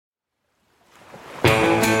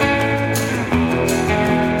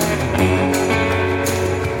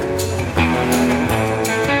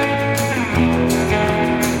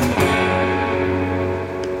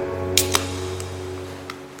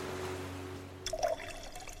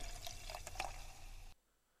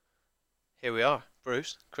Here we are,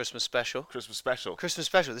 Bruce. Christmas special. Christmas special. Christmas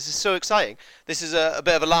special. This is so exciting. This is a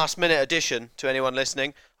bit of a last minute addition to anyone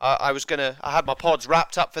listening. I had my pods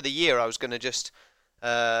wrapped up for the year. I was gonna just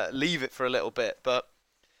leave it for a little bit, but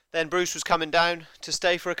then Bruce was coming down to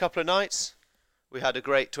stay for a couple of nights. We had a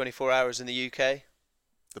great 24 hours in the UK.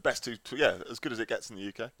 The best yeah, as good as it gets in the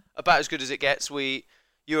UK. About as good as it gets.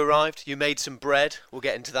 You arrived. You made some bread. We'll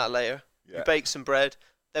get into that later. Yeah. You baked some bread.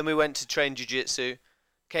 Then we went to train jiu-jitsu.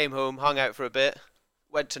 Came home, hung out for a bit.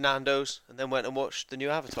 Went to Nando's, and then went and watched the new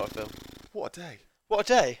Avatar film. What a day. What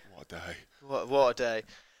a day. What a day. What a day.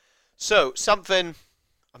 So, something...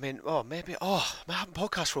 I haven't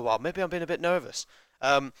podcast for a while. Maybe I'm being a bit nervous.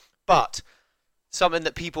 But something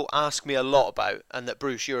that people ask me a lot about, and that,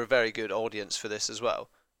 Bruce, you're a very good audience for this as well.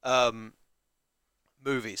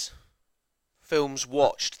 Movies. Films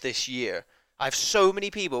watched this year. I have so many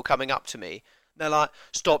people coming up to me. They're like,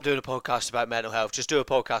 stop doing a podcast about mental health. Just do a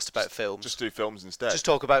podcast about films. Just do films instead. Just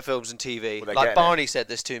talk about films and TV. Well, like Barney said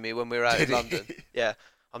this to me when we were out in Did he? London. Yeah,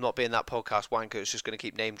 I'm not being that podcast wanker. It's just going to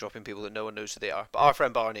keep name dropping people that no one knows who they are. But our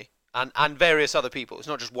friend Barney and various other people. It's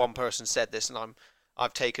not just one person said this, and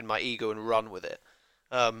I've taken my ego and run with it.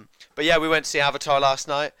 But yeah, we went to see Avatar last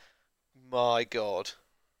night. My God.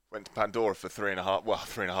 Went to Pandora for 3.5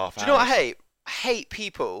 hours. Do you know what I hate? I hate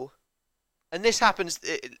people. And this happens,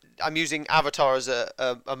 I'm using Avatar as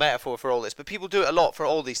a metaphor for all this, but people do it a lot for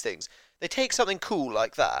all these things. They take something cool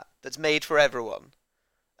like that, that's made for everyone,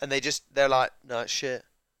 and they're like, no, it's shit.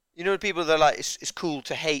 You know, people that are like, it's cool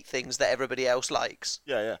to hate things that everybody else likes.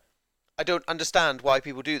 Yeah, yeah. I don't understand why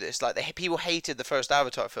people do this. Like, people hated the first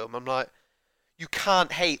Avatar film. I'm like, you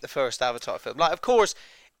can't hate the first Avatar film. Like, of course,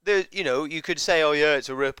 you could say, oh yeah, it's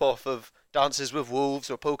a rip-off of Dances with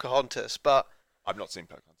Wolves or Pocahontas, but... I've not seen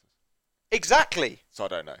Pocahontas. Exactly. So I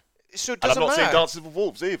don't know. So it And I've doesn't not matter. seen Dances with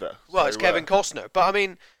Wolves either. Well, so, it's Kevin Costner, but I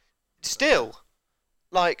mean, still,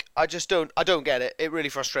 like, I don't get it. It really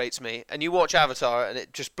frustrates me. And you watch Avatar, and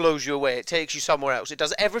it just blows you away. It takes you somewhere else. It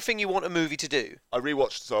does everything you want a movie to do. I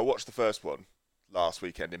watched the first one last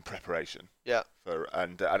weekend in preparation. Yeah.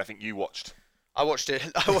 And I think you watched. I watched it.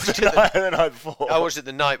 The night before. I watched it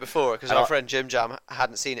the night before because And our friend Jim Jam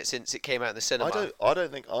hadn't seen it since it came out in the cinema. I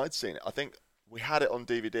don't think I'd seen it. I think we had it on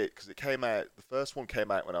DVD because it came out. The first one came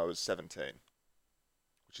out when I was 17,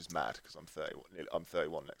 which is mad because I'm 31. I'm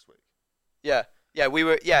 31 next week. Yeah. Yeah, we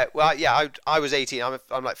were. Yeah, well, yeah. I was 18.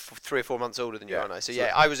 I'm like 3 or 4 months older than you, Yeah, aren't I? So so-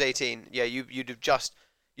 yeah, I was 18. Yeah, you'd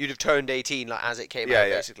have turned 18 like as it came out,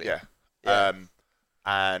 basically. Yeah. Yeah.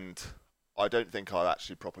 And I don't think I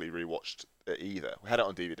actually properly rewatched it either. We had it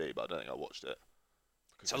on DVD, but I don't think I watched it.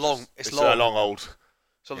 It's a long old.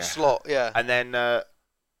 sort of Yeah. slot. Yeah. And then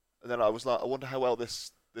I was like, I wonder how well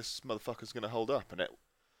this motherfucker's gonna hold up. And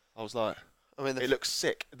I was like, I mean, it looks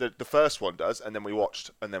sick. The first one does, and then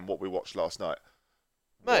what we watched last night.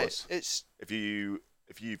 mate, Was, it's if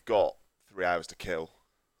you've got 3 hours to kill,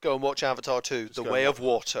 go and watch Avatar 2, Just The go Way and of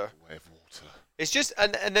Water. Way of Water. It's just,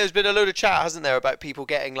 and there's been a load of chat, hasn't there, about people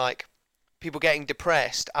getting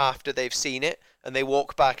depressed after they've seen it, and they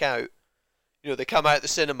walk back out. You know, they come out the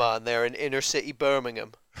cinema and they're in inner city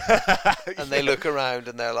Birmingham, and they look around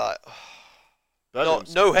and they're like,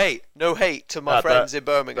 no hate to my friends in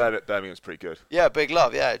Birmingham. Birmingham's pretty good. Yeah, big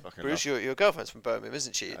love. Yeah, Fucking Bruce, your girlfriend's from Birmingham,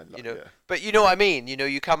 isn't she? Yeah. But you know what I mean. You know,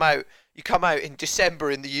 you come out in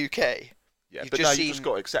December in the UK. Yeah, You've but just you just seen-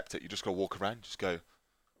 got to accept it. You just got to walk around, just go.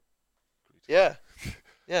 Yeah,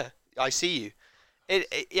 yeah, I see you.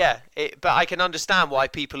 But I can understand why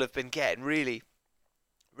people have been getting really,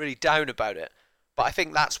 really down about it. But I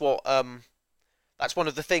think that's what that's one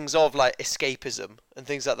of the things of like escapism and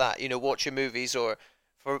things like that. You know, watching movies, or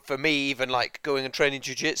for me even like going and training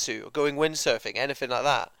jiu-jitsu or going windsurfing, anything like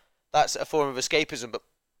that. That's a form of escapism. But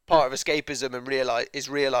part of escapism and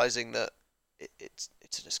realizing that it's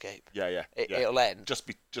an escape. Yeah. It'll end. Just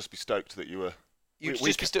be stoked that you were. You're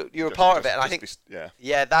we a part of it, and I think yeah.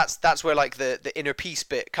 yeah, that's where like the inner peace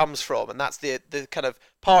bit comes from, and that's the kind of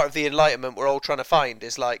part of the enlightenment we're all trying to find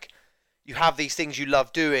is like you have these things you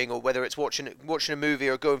love doing, or whether it's watching a movie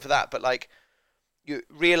or going for that, but like you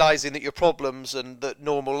realizing that your problems and that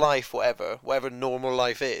normal life, whatever normal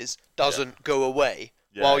life is, doesn't go away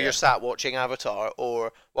while you're sat watching Avatar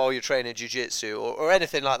or while you're training jiu-jitsu or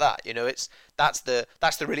anything like that. You know, that's the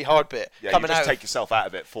really hard bit. Yeah, coming you just out take yourself out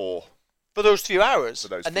of it for those few hours,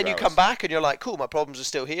 those and then few you come hours. back and you're like, cool, my problems are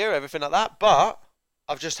still here, everything like that, but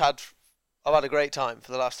I've had a great time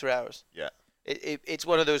for the last 3 hours. Yeah. It's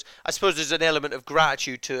one of those. I suppose there's an element of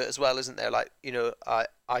gratitude to it as well, isn't there? Like, you know, I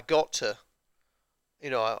got to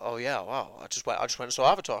oh yeah, wow, I just went and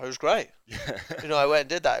saw Avatar. It was great. Yeah. I went and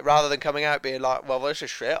did that rather than coming out being like, well, this is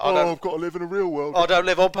shit. I've got to live in a real world. I don't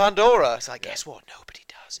live on Pandora. It's like, guess what? Nobody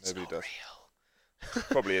does. It's Nobody not does. real.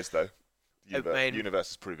 Probably is though. I mean,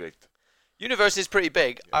 Universe is pretty big. Universe is pretty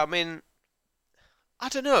big. Yeah. I mean, I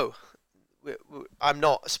don't know. I'm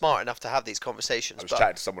not smart enough to have these conversations. I was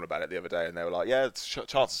chatting to someone about it the other day, and they were like, "Yeah,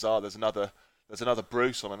 chances are there's another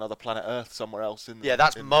Bruce on another planet Earth somewhere else in."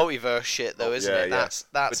 That's multiverse shit, though, isn't it? That's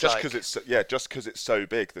but just because it's so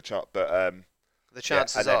big, the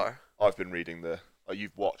chances are. I've been reading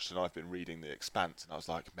you've watched, and I've been reading The Expanse, and I was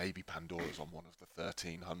like, maybe Pandora's on one of the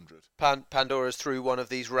 1300. Pandora's through one of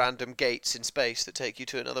these random gates in space that take you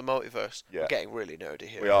to another multiverse. Yeah. We're getting really nerdy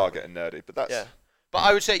here. We are getting nerdy, but that's. Yeah. But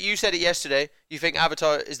I would say, you said it yesterday, you think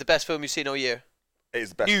Avatar is the best film you've seen all year? It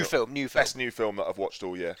is the best New film. Best new film that I've watched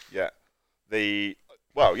all year. Yeah.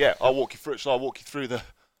 I'll walk you through it. So I'll walk you through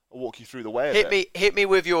the way of it. Hit me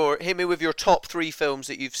with your top 3 films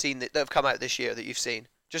that you've seen that have come out this year that you've seen.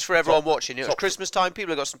 Just for everyone watching. It's Christmas time,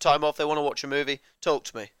 people have got some time off, they want to watch a movie. Talk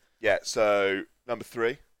to me. Yeah, so number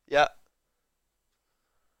 3. Yeah.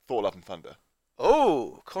 Thor: Love and Thunder.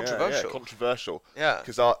 Oh, controversial. Yeah, controversial. Yeah.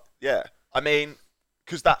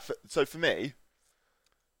 So for me,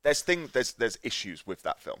 there's issues with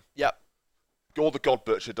that film. Yep. Or the God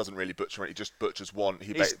Butcher doesn't really butcher it; he just butchers one.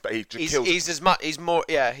 Kills.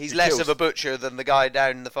 He's less of a butcher than the guy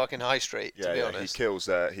down in the fucking high street. To be honest, he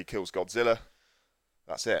kills Godzilla.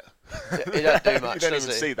 That's it. He don't do much. You don't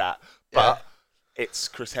even see that, but it's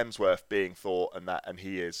Chris Hemsworth being Thor, and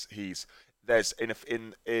he's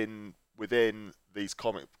within these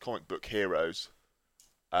comic book heroes.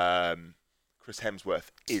 Chris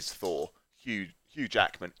Hemsworth is Thor. Hugh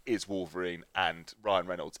Jackman is Wolverine, and Ryan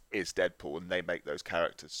Reynolds is Deadpool, and they make those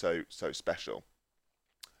characters so special.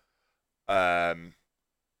 So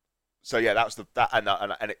yeah, that was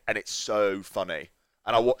and it's so funny.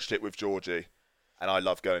 And I watched it with Georgie, and I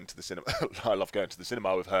love going to the cinema. I love going to the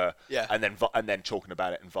cinema with her. Yeah. And then talking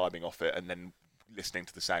about it and vibing off it, and then listening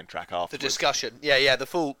to the soundtrack afterwards. The discussion. Yeah, the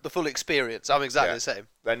full experience. I'm exactly the same.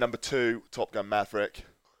 Then number 2, Top Gun Maverick,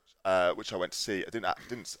 which I went to see.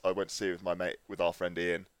 I went to see with our friend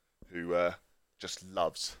Ian, who just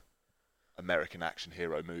loves American action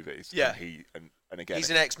hero movies. Yeah. And again, he's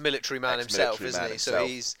an ex-military man himself, isn't he? Himself.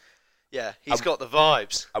 So he's got the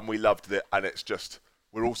vibes. And we loved it, and it's just,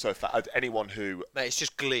 we're also anyone who... Mate, it's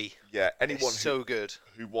just glee. Yeah, anyone so good.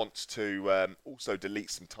 Who wants to also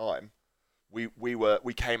delete some time. We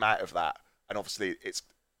came out of that, and obviously it's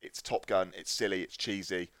Top Gun, it's silly, it's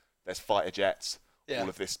cheesy, there's fighter jets, all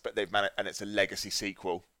of this, but they've managed, and it's a legacy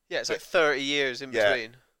sequel. Yeah, it's like 30 years in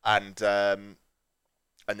between. And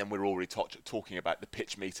then we're already talking about the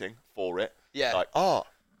pitch meeting for it. Yeah. Like, I'm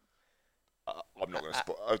not going to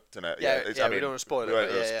spoil. I don't know. We don't want to spoil it. We don't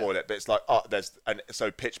want to spoil it, but it's like,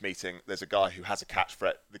 so pitch meeting. There's a guy who has a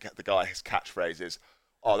catchphrase. The guy, his catchphrase is,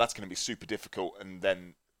 that's going to be super difficult, and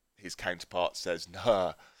then his counterpart says,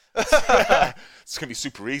 "Nah, it's going to be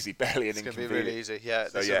super easy, barely an inconvenience." It's going to be really easy. Yeah,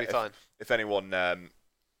 this will be fine. If anyone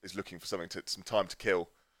is looking for some time to kill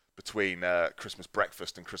between Christmas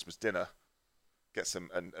breakfast and Christmas dinner, get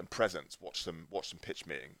some and presents. Watch some pitch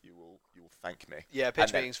meeting. You will thank me. Yeah,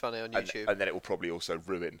 pitch meeting's funny on YouTube. And then it will probably also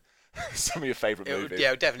ruin some of your favourite movies.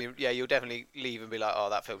 Yeah, definitely. Yeah, you'll definitely leave and be like, "Oh,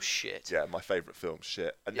 that film's shit." Yeah, my favourite film's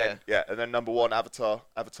shit. And then number 1, Avatar: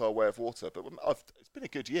 Way of Water. But it's been a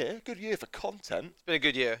good year. Good year for content. It's been a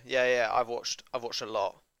good year. Yeah. I've watched a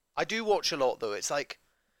lot. I do watch a lot though. It's like,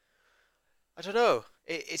 I don't know.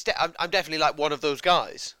 I'm definitely like one of those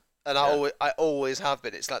guys, and I always have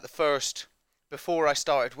been. It's like the first. Before I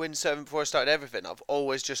started Windsurfing, before I started everything, I've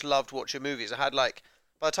always just loved watching movies. I had by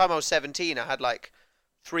the time I was 17, I had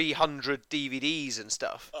 300 DVDs and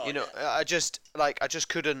stuff. I just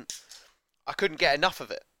couldn't get enough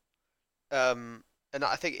of it. And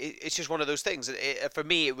I think it's just one of those things. For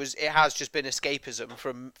me, it has just been escapism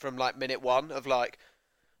from minute one of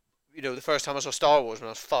the first time I saw Star Wars when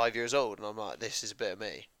I was 5 years old, and I'm like, this is a bit of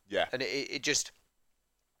me. Yeah. And it just,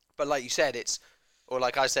 but like you said, or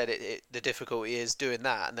like I said, the difficulty is doing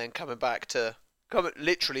that and then coming back down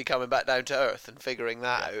to earth and figuring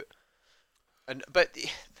that out. But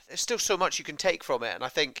there's still so much you can take from it, and I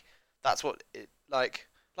think that's what, like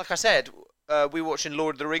I said, we were watching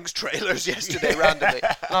Lord of the Rings trailers yesterday randomly,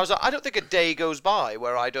 and I was like, I don't think a day goes by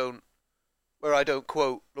where I don't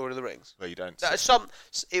quote Lord of the Rings. Well, you don't.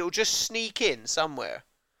 It'll just sneak in somewhere.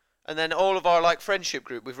 And then all of our friendship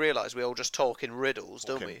group, we've realised we all just talk in riddles,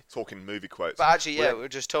 don't we? Talking movie quotes. But actually, we're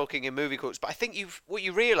just talking in movie quotes. But I think what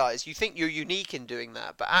you realise, you think you're unique in doing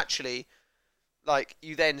that, but actually,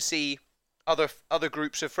 you then see other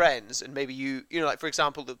groups of friends, and maybe you know, like for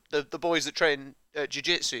example, the boys that train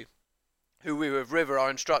jiu-jitsu, who we were with River, our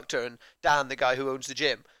instructor, and Dan, the guy who owns the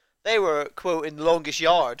gym, they were quoting Longest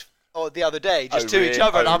Yard the other day, just to each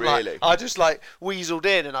other, and I'm like, I just like weaseled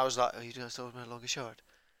in, and I was like, oh, you just told me Longest Yard,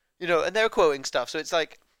 you know, and they're quoting stuff, so it's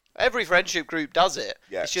like every friendship group does it.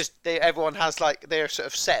 Yeah. It's just everyone has like their sort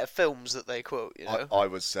of set of films that they quote, you know.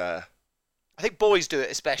 I think boys do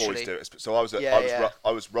it especially. Boys do it. So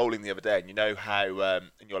I was rolling the other day, and you know how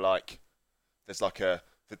and you're like, there's like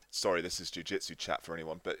sorry, this is jiu-jitsu chat for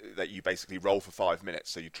anyone, but that you basically roll for 5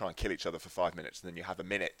 minutes, so you try and kill each other for 5 minutes, and then you have a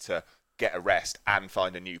minute to get a rest and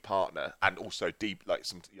find a new partner, and also you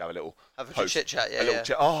have a little chit chat,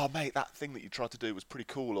 chat. Oh mate, that thing that you tried to do was pretty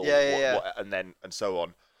cool, or what, and so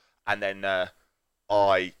on, and then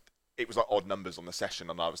it was like odd numbers on the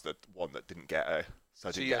session, and I was the one that didn't get a. So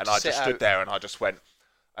I just stood there and I just went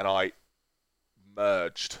and I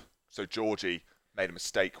merged. So Georgie made a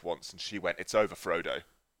mistake once and she went, "It's over, Frodo,"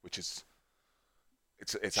 which is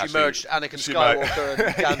it's she actually merged Anakin Skywalker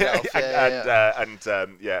and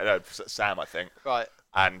Gandalf. Sam, I think. Right.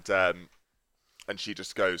 And she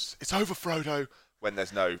just goes, "It's over, Frodo," when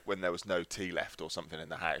there was no tea left or something in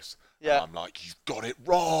the house. Yeah. And I'm like, "You've got it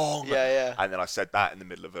wrong." Yeah. And then I said that in the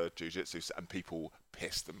middle of a jiu-jitsu and people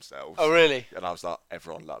pissed themselves. Oh, really? And I was like,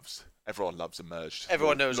 everyone loves Emerged.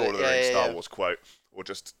 Everyone knows Lord it. of the Rings Star Wars quote, or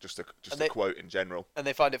just a quote in general. And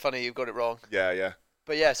they find it funny you've got it wrong. Yeah.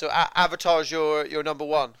 But yeah, so Avatar's your number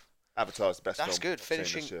one. Avatar's the best film. That's good.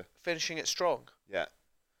 Finishing it strong. Yeah.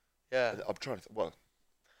 Yeah. I'm trying to. Well,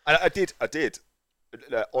 I did.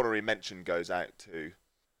 Honorary mention goes out to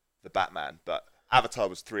the Batman, but Avatar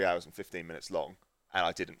was 3 hours and 15 minutes long, and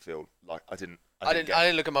I didn't feel like I didn't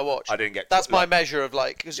look at my watch. I didn't get. That's my measure of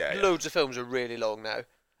like, because loads of films are really long now.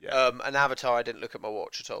 Yeah. And Avatar, I didn't look at my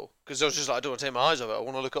watch at all because I was just like, I don't want to take my eyes off it. I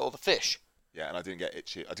want to look at all the fish. Yeah, and I didn't get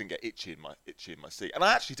itchy. I didn't get itchy in my seat, and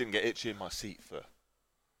I actually didn't get itchy in my seat for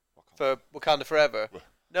Wakanda Forever.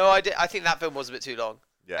 No, I did. I think that film was a bit too long.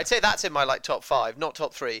 Yeah. I'd say that's in my like top 5, not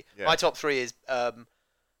top 3. Yeah. My top 3 is but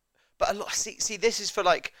a lot. See, this is for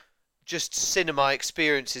like just cinema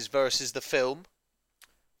experiences versus the film.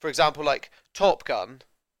 For example, like Top Gun,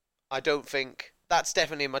 I don't think that's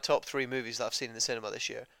definitely in my top 3 movies that I've seen in the cinema this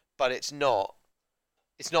year. But it's not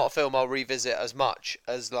a film I'll revisit as much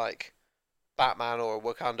as like Batman or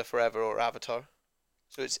Wakanda Forever or Avatar.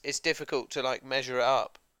 So it's difficult to like measure it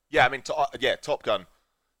up. Yeah, I mean, Top Gun.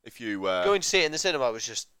 If you going to see it in the cinema was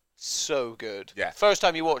just so good. Yeah. First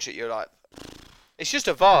time you watch it, you're like, it's just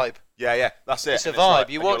a vibe. Yeah, that's it. It's a vibe.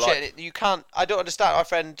 You watch it, and you can't. I don't understand. Our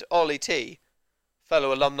friend Ollie T,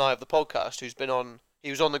 fellow alumni of the podcast, he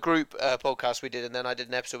was on the group podcast we did, and then I did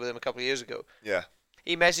an episode with him a couple of years ago. Yeah.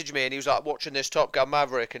 He messaged me, and he was like watching this Top Gun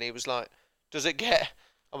Maverick, and he was like,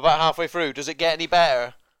 I'm about halfway through. Does it get any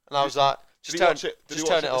better? And I was like, just turn it off. Did you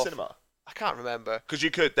watch it in the cinema? I can't remember. Because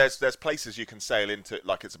you could. There's places you can sail into.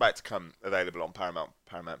 Like it's about to come available on Paramount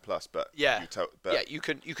Plus, but you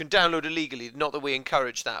can download illegally. Not that we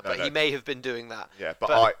encourage that, but he may have been doing that. Yeah,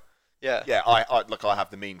 but I I have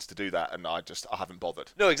the means to do that, and I haven't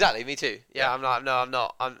bothered. No, exactly. Me too. Yeah, I'm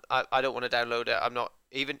not. I don't want to download it. I'm not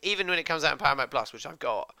even when it comes out in Paramount Plus, which I've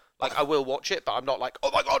got. Like I will watch it, but I'm not like,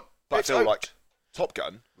 oh my god. But I feel like Top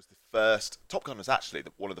Gun was the first. Top Gun was actually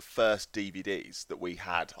one of the first DVDs that we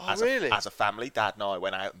had as a family. Dad and I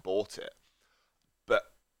went out and bought it, but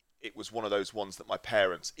it was one of those ones that my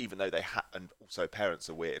parents, even though they had, and also parents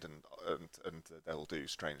are weird and they'll do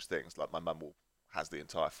strange things. Like my mum has the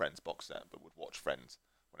entire Friends box set, but would watch Friends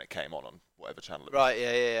when it came on whatever channel it was. Right,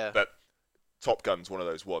 yeah. But Top Gun's one of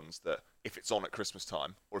those ones that if it's on at Christmas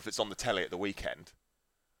time or if it's on the telly at the weekend.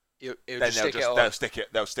 They'll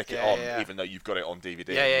stick it on, even though you've got it on DVD.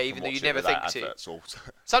 Yeah, even though you never think to.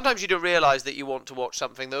 Sometimes you don't realise that you want to watch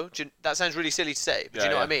something, though. That sounds really silly to say, but do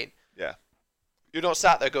you know what I mean? Yeah. You're not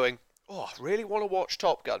sat there going, oh, I really want to watch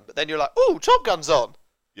Top Gun, but then you're like, oh, Top Gun's on.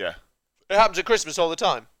 Yeah. It happens at Christmas all the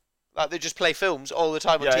time. Like, they just play films all the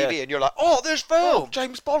time on TV, and you're like, oh, there's film! Oh,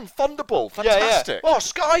 James Bond, Thunderball, fantastic! Yeah. Oh,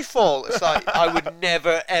 Skyfall! It's like, I would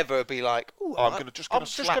never, ever be like, oh, I'm going to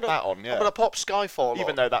slap that on, yeah. I'm going to pop Skyfall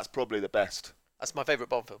Even though that's probably the best. That's my favourite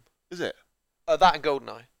Bond film. Is it? That and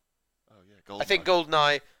GoldenEye. Oh, yeah, GoldenEye. I think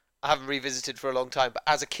GoldenEye I haven't revisited for a long time, but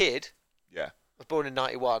as a kid, I was born in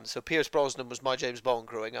 91, so Pierce Brosnan was my James Bond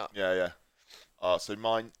growing up. Yeah. So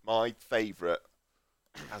my favourite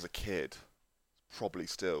as a kid, probably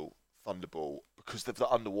still Thunderball, because of the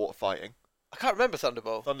underwater fighting. I can't remember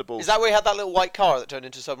Thunderball. Thunderball. Is that where he had that little white car that turned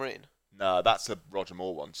into a submarine? No, that's a Roger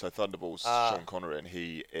Moore one. So Thunderball's Sean Connery, and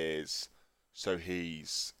he's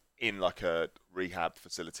in like a rehab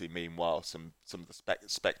facility. Meanwhile, some of the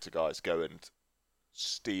Spectre guys go and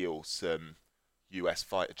steal some US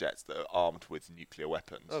fighter jets that are armed with nuclear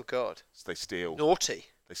weapons. Oh God. So they steal Naughty.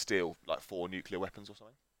 like 4 nuclear weapons or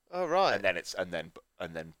something. Oh right. And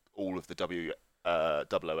then all of the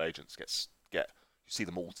double O agents get you see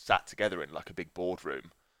them all sat together in like a big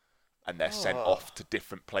boardroom, and they're sent off to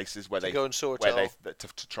different places where they go and sort where it they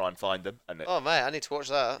to try and find them. And oh mate, I need to watch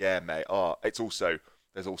that. yeah, mate.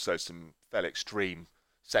 There's also some fairly extreme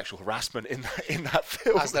sexual harassment in that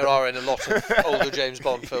film, as there are in a lot of older James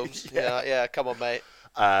Bond films. Yeah. Come on, mate.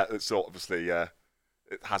 So obviously, it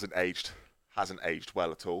hasn't aged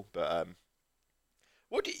well at all. But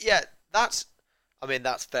that's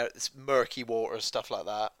fair. It's murky waters, stuff like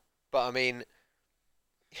that. But I mean,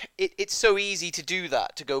 it's so easy to do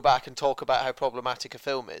that, to go back and talk about how problematic a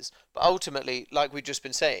film is. But ultimately, like we've just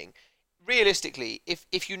been saying, realistically,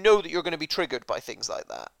 if you know that you're going to be triggered by things like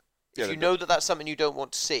that, if you know that that's something you don't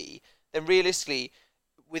want to see, then realistically,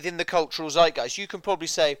 within the cultural zeitgeist, you can probably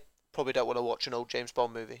say, probably don't want to watch an old James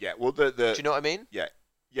Bond movie. Yeah, well, do you know what I mean?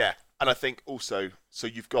 Yeah, and I think also, so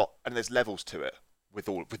you've got, and there's levels to it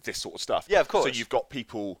with this sort of stuff. Yeah, of course. So you've got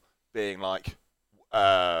people being like,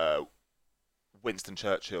 Winston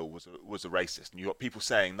Churchill was a racist, and you've got people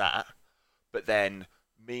saying that, but then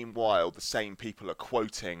meanwhile the same people are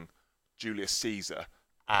quoting Julius Caesar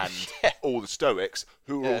and all the Stoics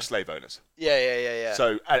who are all slave owners. Yeah.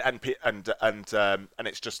 So and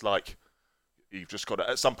it's just like, you've just got to,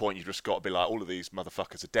 at some point you've just got to be like, all of these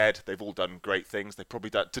motherfuckers are dead. They've all done great things. They've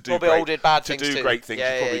probably done bad things to do too. great things.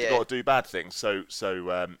 You've probably got to do bad things. So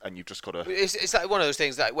and you've just got to. It's like one of those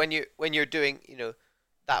things that when you're doing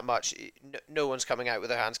that much, no one's coming out with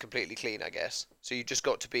their hands completely clean, I guess. So you just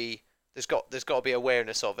got to be there's got to be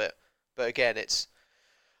awareness of it. But again, it's,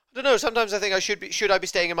 I don't know. Sometimes I think should I be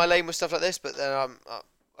staying in my lane with stuff like this? But then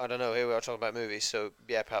I don't know. Here we are talking about movies, so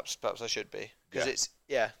yeah, perhaps I should be, because it's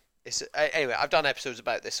anyway. I've done episodes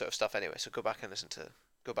about this sort of stuff anyway, so go back and listen to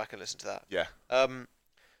that. Yeah.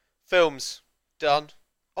 Films done.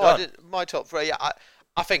 Oh, Done. I did my top 3. Yeah,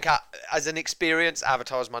 I think as an experience,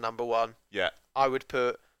 Avatar's my number 1. Yeah. I would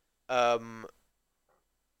put another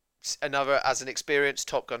as an experience,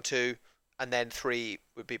 Top Gun 2, and then 3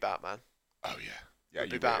 would be Batman. Oh yeah. Yeah,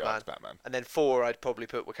 Would you be really Batman. liked Batman. And then 4, I'd probably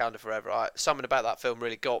put Wakanda Forever. Something about that film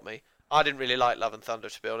really got me. I didn't really like Love and Thunder,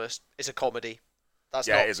 to be honest. It's a comedy.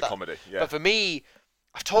 It is a comedy. Yeah. But for me,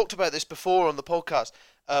 I've talked about this before on the podcast.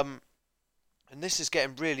 And this is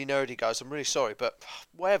getting really nerdy, guys. I'm really sorry, but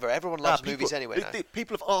whatever. Everyone loves movies anyway now.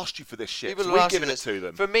 People have asked you for this shit. People So have we're asked giving for it this. to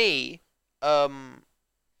them. For me,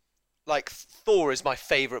 like Thor is my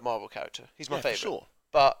favourite Marvel character. He's my favourite. For sure.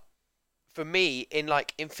 But for me, in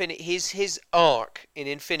like his arc in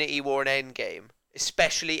Infinity War and Endgame,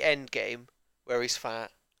 especially Endgame, where he's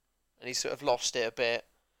fat and he's sort of lost it a bit.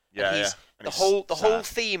 Yeah, and the whole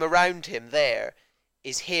theme around him there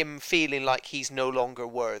is him feeling like he's no longer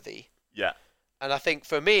worthy. Yeah. And I think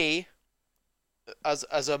for me,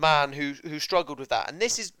 as a man who struggled with that, and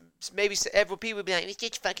this is maybe people would be like, it's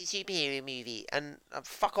just a fucking superhero movie, and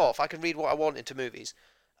fuck off, I can read what I want into movies.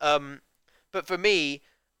 But for me,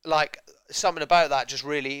 like, something about that just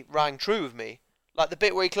really rang true with me. Like the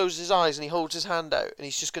bit where he closes his eyes and he holds his hand out and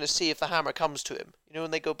he's just going to see if the hammer comes to him. You know,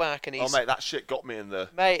 when they go back and he's... Oh, mate, that shit got me in the...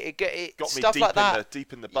 Mate, it got me stuff deep like that.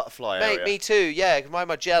 Deep in the butterfly area. area. Mate, me too, yeah. Mind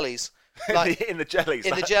my jellies. Like, in the jellies.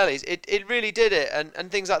 In the jellies. It really did it,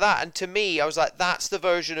 and things like that. And to me, I was like, that's the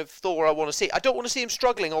version of Thor I want to see. I don't want to see him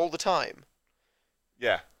struggling all the time.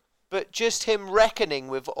 Yeah. But just him reckoning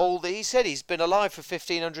with all the... He said he's been alive for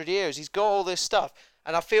 1,500 years. He's got all this stuff.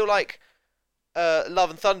 And I feel like Love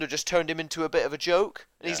and Thunder just turned him into a bit of a joke.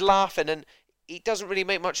 And he's laughing, and he doesn't really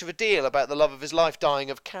make much of a deal about the love of his life dying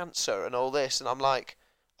of cancer and all this. And I'm like,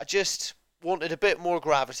 I just wanted a bit more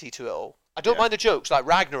gravity to it all. I don't mind the jokes. Like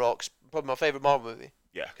Ragnarok's probably my favourite Marvel movie.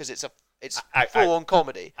 Yeah. Because it's full-on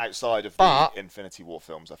comedy. Outside of the Infinity War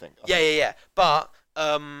films, I think. Yeah. But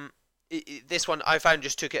this one I found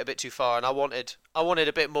just took it a bit too far, and I wanted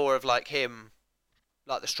a bit more of like him,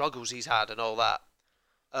 like the struggles he's had and all that.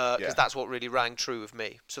 Because that's what really rang true with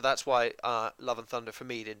me. So that's why Love and Thunder for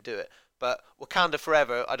me didn't do it. But Wakanda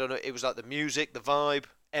Forever, I don't know, it was like the music, the vibe,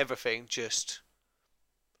 everything, just...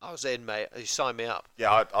 I was in, mate. You signed me up.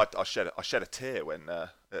 Yeah, I shed a tear when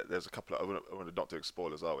there's a couple of... I want to not doing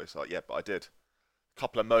spoilers, are we? So, yeah, but I did. A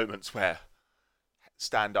couple of moments where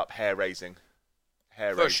stand-up hair-raising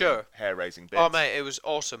bits. Oh, mate, it was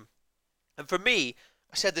awesome. And for me,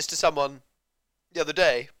 I said this to someone the other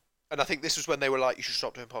day, and I think this was when they were like, you should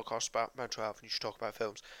stop doing podcasts about mental health and you should talk about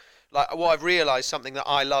films. Like, what I've realised, something that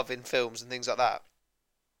I love in films and things like that,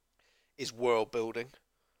 is world building.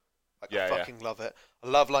 Like, Yeah, I yeah. fucking love it. I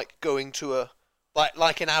love like going to a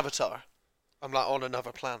like an Avatar. I'm like on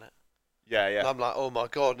another planet. Yeah, And yeah. I'm like, oh my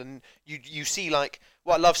god! And you see like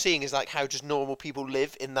what I love seeing is like how just normal people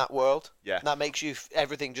live in that world. Yeah. And that makes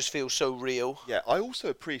everything just feel so real. Yeah, I also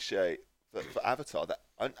appreciate that for Avatar that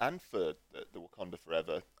and for the Wakanda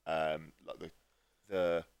Forever, like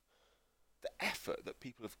the effort that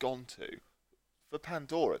people have gone to for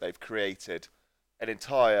Pandora. They've created an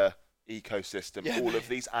entire ecosystem, Yeah, all mate. of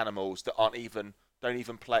these animals that don't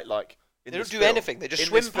even play like. In They don't this do film, anything. They just in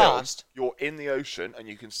swim this film, past. You're in the ocean and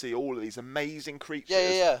you can see all of these amazing creatures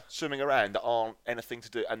Yeah. swimming around that aren't anything to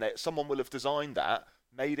do. And someone will have designed that,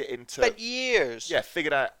 made it into Spent years.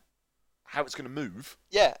 figured out how it's going to move.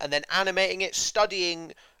 Yeah, and then animating it,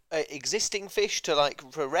 studying existing fish to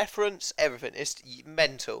like for reference, everything. It's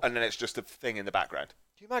mental. And then it's just a thing in the background.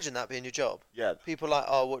 Do you imagine that being your job? Yeah. People are like,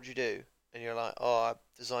 oh, what do you do? And you're like, oh, I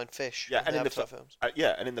design fish. Yeah, in and the in the Avatar films.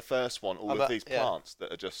 and in the first one, all of these plants that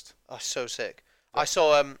are just Oh, so sick. I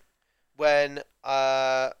saw when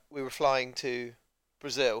we were flying to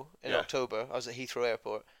Brazil in October. I was at Heathrow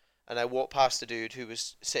Airport, and I walked past a dude who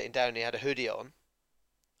was sitting down. And he had a hoodie on.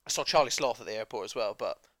 I saw Charlie Sloth at the airport as well,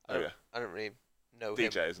 but I don't really know him.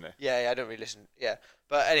 DJ, isn't it? Yeah, I don't really listen. Yeah,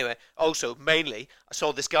 but anyway, also mainly I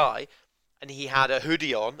saw this guy, and he had a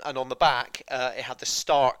hoodie on, and on the back it had the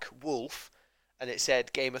Stark wolf, and it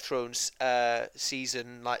said Game of Thrones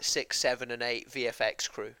season like 6, 7, and 8 VFX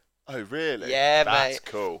crew. Oh, really? Yeah, That's mate.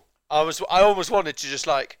 cool. I almost wanted to just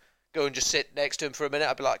like go and just sit next to him for a minute.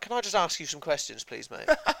 I'd be like, "Can I just ask you some questions, please, mate?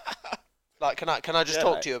 Like, can I just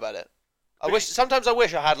talk to you about it?" Sometimes I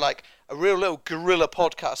wish I had like a real little guerrilla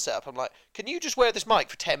podcast set up. I'm like, "Can you just wear this mic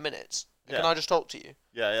for 10 minutes? And Can I just talk to you?"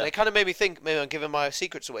 Yeah, yeah. And it kind of made me think maybe I'm giving my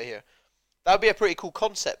secrets away here. That would be a pretty cool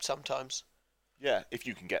concept sometimes Yeah, if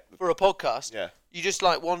you can get for a podcast. Yeah. You just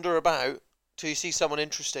like wander about till you see someone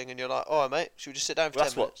interesting, and you're like, "Oh, mate, should we just sit down for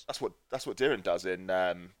 10 minutes?" That's what Darren does in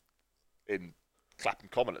Clapham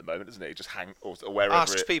Common at the moment, isn't he? Just hang or wherever.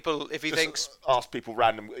 Asks people if he thinks ask people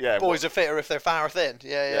random. Yeah, boys are fitter if they're fat or thin.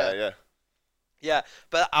 Yeah. Yeah,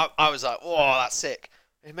 but I was like, "Whoa, that's sick."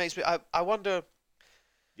 It makes me. I wonder.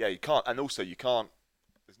 Yeah, you can't, and also you can't.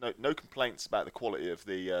 There's no complaints about the quality of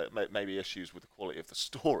the maybe issues with the quality of the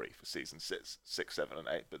story for season 6, 7, and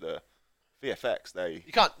 8, but the VFX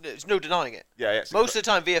You can't. There's no denying it. Yeah. Most of the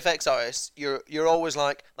time, VFX artists, you're always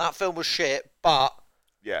like, that film was shit, but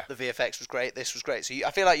yeah, the VFX was great. This was great. So I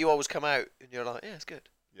feel like you always come out and you're like, yeah, it's good.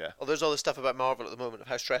 Yeah. Well, there's all this stuff about Marvel at the moment of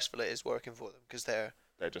how stressful it is working for them because they're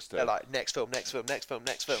just like next film.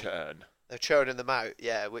 churn. They're churning them out.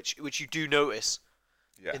 Yeah, which you do notice.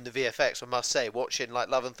 Yeah. In the VFX, I must say, watching like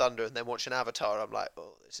Love and Thunder and then watching Avatar, I'm like,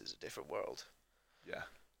 oh, this is a different world. Yeah.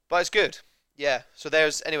 But it's good. Yeah. So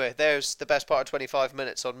there's the best part of 25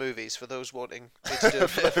 minutes on movies for those wanting me to do a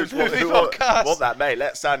movie podcast. Want that, mate?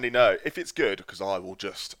 Let Sandy know if it's good, because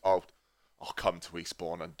I'll come to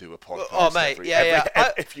Eastbourne and do a podcast. Oh, mate,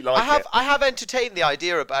 if you like I have entertained the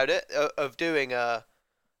idea about it of doing a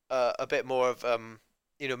bit more of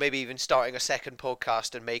maybe even starting a second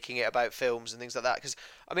podcast and making it about films and things like that. Because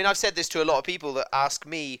I mean, I've said this to a lot of people that ask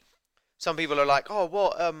me. Some people are like, "Oh,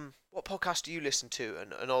 what podcast do you listen to?"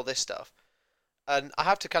 and all this stuff. And I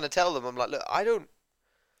have to kind of tell them, I'm like, look, I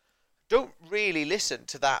don't really listen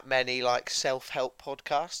to that many like self-help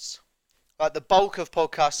podcasts. Like the bulk of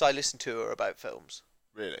podcasts I listen to are about films.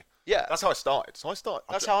 Really? Yeah. That's how I started.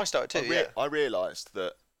 That's how I started too. I realised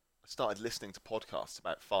that I started listening to podcasts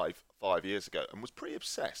about five years ago and was pretty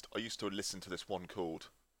obsessed. I used to listen to this one called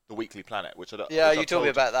The Weekly Planet, which you told me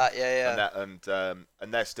about that. Yeah.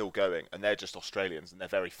 And they're still going, and they're just Australians, and they're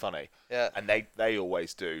very funny. Yeah. And they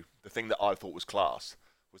always do the thing that I thought was class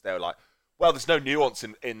was they were like, well, there's no nuance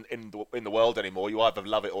in the world anymore. You either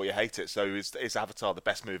love it or you hate it. So is Avatar the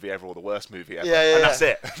best movie ever or the worst movie ever? Yeah. And that's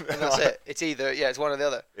it. And that's it. It's either it's one or the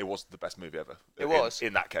other. It was the best movie ever. It was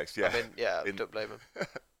in that case. Yeah. I mean, I don't blame him.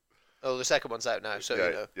 Oh, the second one's out now, so yeah,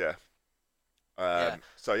 you know. Yeah.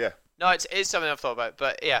 So yeah. No, it's something I've thought about,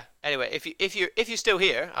 but yeah. Anyway, if you're still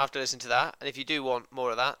here after listening to that, and if you do want more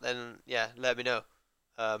of that, then yeah, let me know.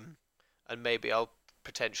 And maybe I'll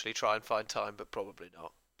potentially try and find time, but probably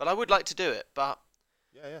not. But I would like to do it, but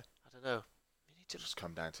yeah. I don't know. We need to just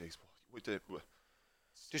come down to these.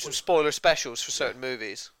 do some spoiler specials for certain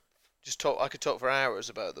movies. Just talk. I could talk for hours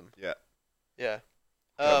about them. Yeah. Yeah.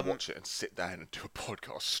 Watch it and sit down and do a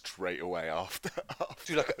podcast straight away after.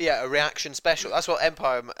 Do like a reaction special. That's what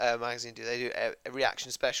Empire magazine do. They do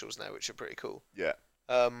reaction specials now, which are pretty cool. Yeah.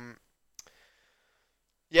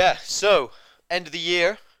 Yeah. So end of the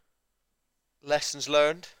year. Lessons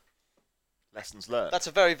learned. Lessons learned. That's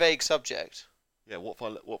a very vague subject. Yeah. What?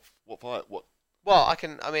 Well,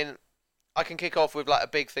 I mean, I can kick off with like a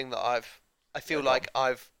big thing that I feel like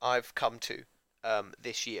I've come to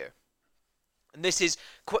this year. And this is,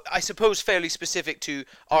 I suppose, fairly specific to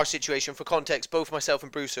our situation. For context, both myself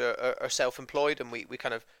and Bruce are self-employed, and we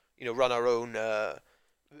kind of run our own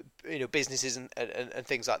businesses and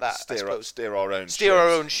things like that. Steer our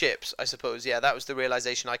own ships, I suppose. Yeah, that was the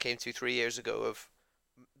realization I came to 3 years ago. Of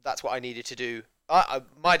that's what I needed to do.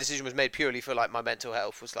 My decision was made purely for like my mental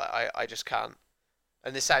health. Was like I just can't.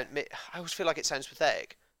 And I always feel like it sounds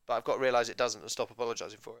pathetic, but I've got to realize it doesn't and stop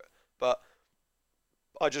apologizing for it. But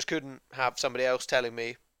I just couldn't have somebody else telling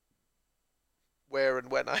me where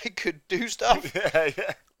and when I could do stuff. Yeah.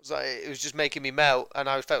 It was just making me melt, and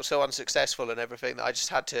I felt so unsuccessful and everything that I just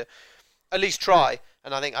had to at least try.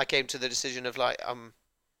 And I think I came to the decision of like,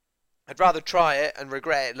 I'd rather try it and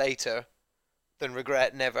regret it later than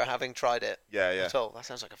regret never having tried it. Yeah. At all. That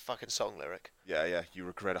sounds like a fucking song lyric. Yeah. You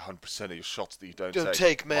regret 100% of your shots that you don't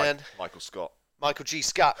take, man. Michael Scott. Michael G.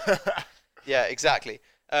 Scott. Yeah, exactly.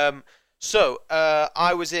 So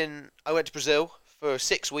I went to Brazil for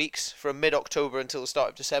 6 weeks from mid-October until the start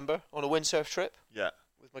of December on a windsurf trip. Yeah.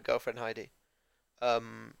 With my girlfriend Heidi.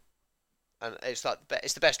 And it's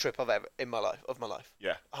the best trip I've ever of my life.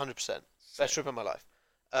 Yeah. 100%. Best trip of my life.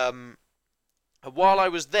 And while I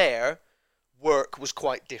was there, work was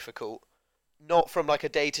quite difficult. Not from like a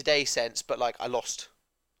day-to-day sense, but like I lost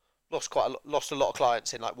a lot of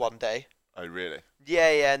clients in like one day. Oh, really?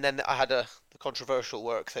 Yeah, and then I had the controversial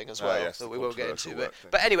work thing as well that we won't get into.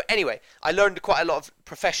 But anyway, I learned quite a lot of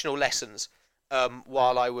professional lessons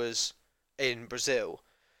while I was in Brazil.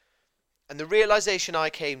 And the realization I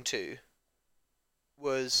came to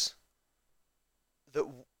was that,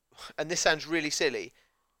 and this sounds really silly,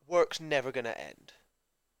 work's never going to end.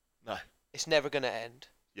 No. It's never going to end.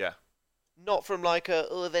 Yeah. Not from like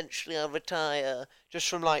eventually I'll retire, just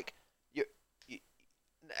from like,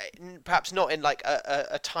 perhaps not in like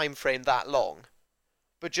a time frame that long,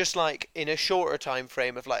 but just like in a shorter time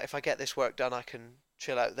frame of like, if I get this work done, I can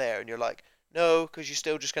chill out there. And you're like, no, because you're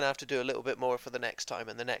still just going to have to do a little bit more for the next time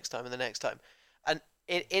and the next time and the next time. And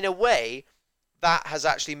in a way, that has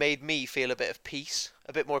actually made me feel a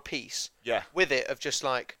bit more peace. Yeah. With it, of just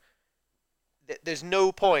like, there's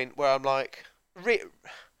no point where I'm like,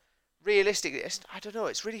 realistically, I don't know,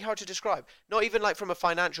 it's really hard to describe. Not even like from a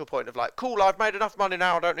financial point of like, cool, I've made enough money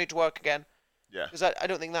now, I don't need to work again. Yeah. Because I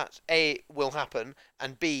don't think that, A, will happen,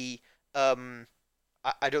 and B, I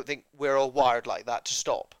don't think we're all wired like that to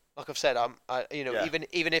stop. Like I've said, even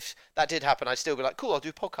if that did happen, I'd still be like, cool, I'll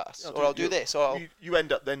do podcasts, I'll do this, or you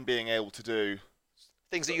end up then being able to do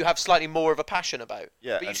things that you have slightly more of a passion about.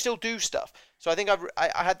 Yeah. But you still do stuff. So I think I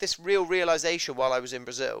had this real realization while I was in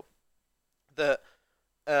Brazil that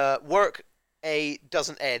work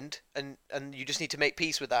doesn't end, and you just need to make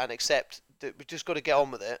peace with that and accept that we've just got to get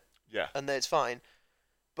on with it. Yeah. And then it's fine.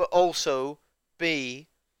 But also, B,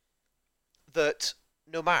 that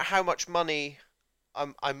no matter how much money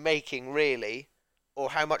I'm making really,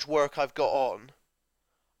 or how much work I've got on,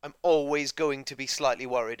 I'm always going to be slightly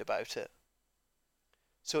worried about it.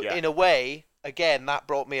 So in a way, again, that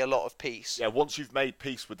brought me a lot of peace. Yeah, once you've made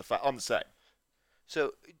peace with the fact, I'm the same.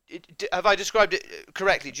 So have I described it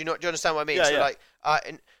correctly? Do you understand what I mean? Yeah, so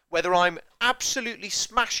like, whether I'm absolutely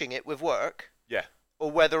smashing it with work, yeah,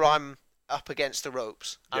 or whether I'm up against the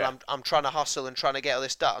ropes and I'm trying to hustle and trying to get all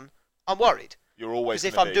this done, I'm worried. You're always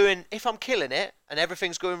because if I'm killing it and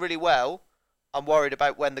everything's going really well, I'm worried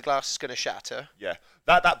about when the glass is going to shatter. Yeah,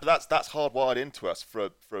 that's hardwired into us.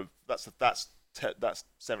 That's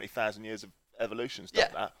 70,000 years of evolution's done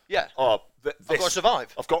that. Yeah. I've got to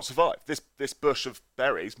survive. I've got to survive. This bush of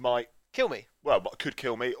berries might kill me. Well, could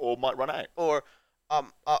kill me or might run out. Or right,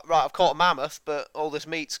 I've caught a mammoth, but all this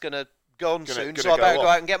meat's gonna go soon, so I better go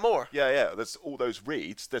out and get more. Yeah. There's all those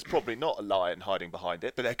reeds. There's probably not a lion hiding behind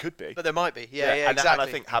it, but there could be. But there might be. Yeah, and exactly. And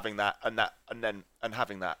I think having that and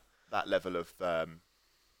having that level of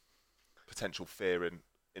potential fear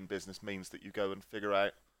in business means that you go and figure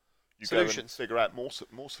out solutions. Figure out more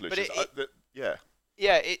solutions. But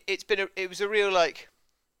it was a real like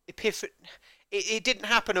epiphany. It didn't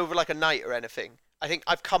happen over like a night or anything. I think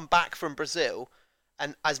I've come back from Brazil,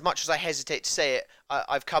 and as much as I hesitate to say it,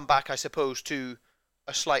 I've come back, I suppose, to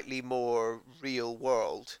a slightly more real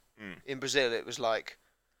world. In Brazil, it was like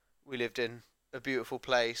we lived in a beautiful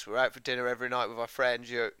place. We're out for dinner every night with our friends.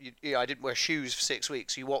 I didn't wear shoes for 6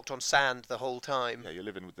 weeks. You walked on sand the whole time. Yeah, you're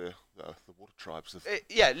living with the water tribes.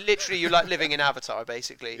 Literally, you're like living in Avatar,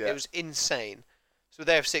 basically. Yeah. It was insane. So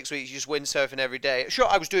there for 6 weeks, you just windsurfing every day. Sure,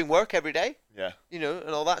 I was doing work every day. Yeah. And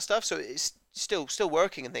all that stuff. So it's still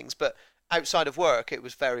working and things. But outside of work, it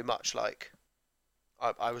was very much like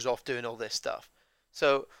I was off doing all this stuff.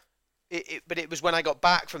 So But it was when I got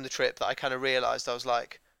back from the trip that I kind of realised I was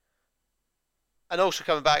like, and also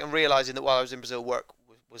coming back and realising that while I was in Brazil, work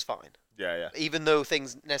was fine. Yeah, yeah. Even though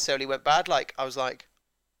things necessarily went bad, like I was like,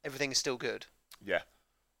 everything is still good. Yeah.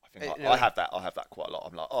 I think I have that. I have that quite a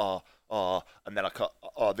lot. I'm like, and then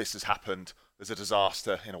this has happened. There's a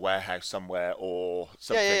disaster in a warehouse somewhere or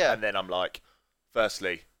something, Yeah. And then I'm like,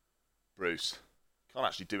 firstly, Bruce, can't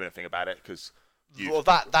actually do anything about it because. Well,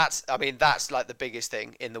 that's like the biggest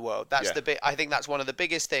thing in the world. That's Yeah. I think that's one of the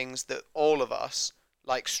biggest things that all of us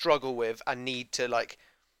like struggle with and need to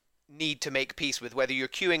make peace with. Whether you're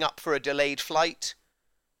queuing up for a delayed flight,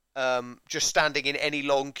 just standing in any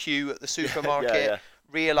long queue at the supermarket, yeah.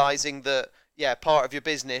 realizing that part of your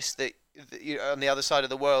business that you're on the other side of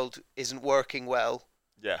the world isn't working well.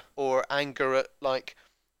 Yeah. Or anger at like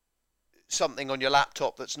something on your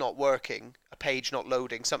laptop that's not working, a page not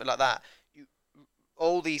loading, something like that.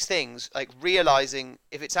 All these things, like realizing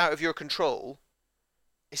if it's out of your control,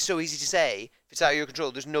 it's so easy to say. If it's out of your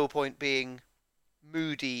control, there's no point being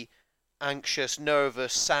moody, anxious,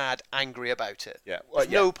 nervous, sad, angry about it. Yeah. There's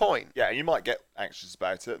no point. Yeah, and you might get anxious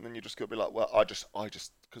about it, and then you just got to be like, well, I just,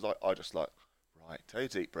 because I just like, right, take a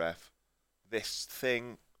deep breath. This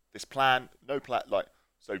thing, this plan, no plan, like,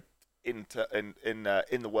 so in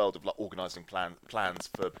the world of like organising plans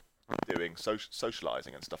for doing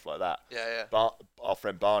socialising and stuff like that. Yeah. But our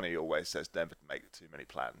friend Barney always says never make too many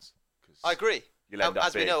plans. Cause I agree. You'll end up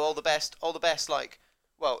as we know, all the best, like,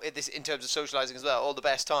 well, in terms of socialising as well, all the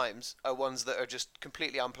best times are ones that are just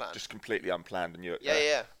completely unplanned. Just completely unplanned, and you.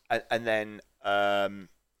 Yeah. And then,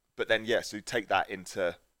 but then, so take that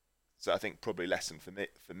into. So I think probably lesson for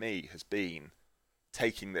me has been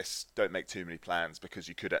taking this. Don't make too many plans because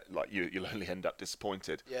you could you'll only end up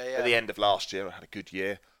disappointed. Yeah. At the end of last year, I had a good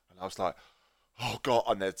year, and I was like, oh God,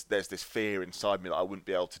 and there's this fear inside me that I wouldn't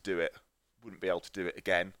be able to do it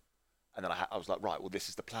again. And then I was like, right, well, this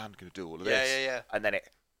is the plan. I'm going to do all of this. Yeah. And then it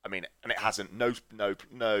hasn't. No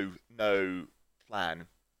plan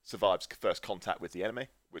survives first contact with the enemy,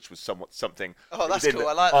 which was something. Oh, that's cool.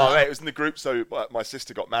 I like that. Oh, mate, it was in the group. So my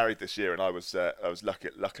sister got married this year, and I was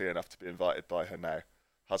lucky enough to be invited by her now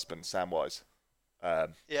husband Samwise.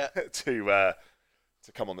 To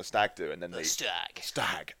come on the stag do, and then the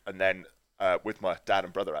stag, and then with my dad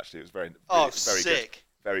and brother. Actually, it was very sick. Good,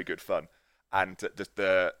 very good fun, and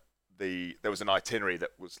there was an itinerary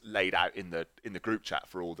that was laid out in the group chat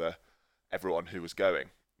for everyone who was going.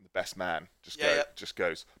 The best man just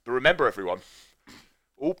goes. But remember, everyone,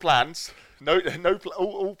 all plans,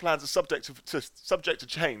 all plans are subject to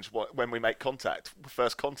change when we make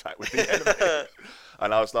first contact with the enemy.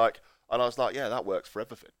 and I was like, yeah, that works for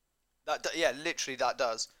everything. Literally that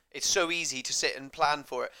does. It's so easy to sit and plan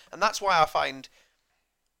for it, and that's why I find,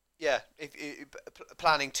 if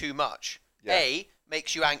planning too much,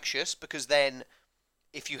 makes you anxious, because then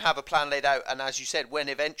if you have a plan laid out, and as you said, when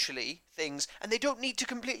eventually things, and they don't need to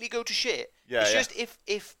completely go to shit. It's just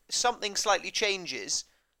if something slightly changes,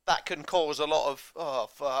 that can cause a lot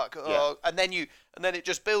of and then it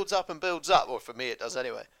just builds up and builds up. Or for me, it does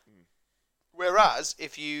anyway. Whereas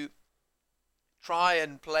if you try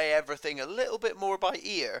and play everything a little bit more by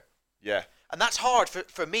ear, and that's hard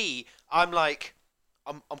for me. I'm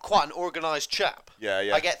quite an organised chap.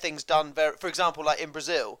 I get things done for example, like in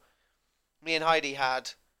Brazil, me and Heidi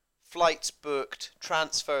had flights booked,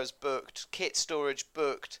 transfers booked, kit storage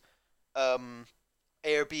booked,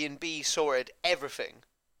 Airbnb sorted, everything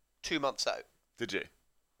 2 months out. Did you?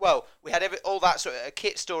 Well, we had all that sort of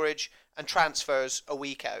kit storage and transfers a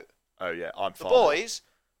week out. Oh yeah, I'm fine. The boys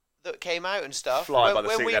that came out and stuff,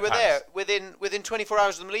 when we were there, within 24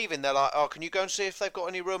 hours of them leaving, they're like, oh, can you go and see if they've got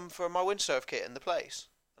any room for my windsurf kit in the place?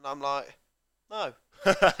 And I'm like, no.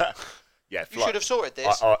 Yeah, you should have sorted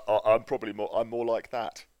this. I'm more like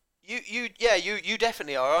that. You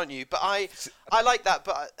definitely are, aren't you? But I like that.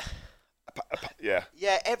 But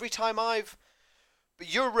every time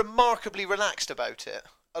but you're remarkably relaxed about it.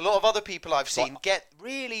 A lot of other people I've seen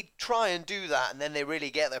really try and do that, and then they really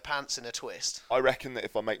get their pants in a twist. I reckon that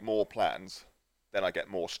if I make more plans, then I get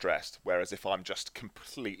more stressed. Whereas if I'm just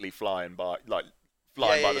completely flying by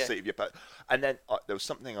the seat of your pants, and then there was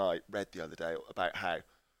something I read the other day about how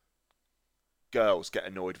girls get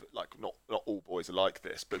annoyed. Like not all boys are like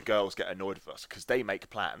this, but girls get annoyed with us because they make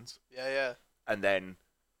plans. Yeah. And then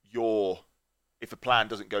if a plan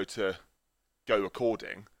doesn't go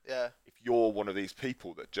according. Yeah. If you're one of these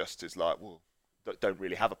people that just is like, well, don't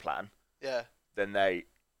really have a plan. Yeah. Then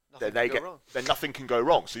nothing can go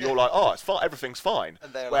wrong. wrong. So you're like, oh, it's fine, everything's fine.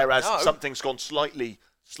 Whereas something's gone slightly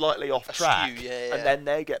off track, and then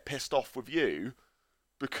they get pissed off with you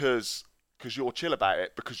because you're chill about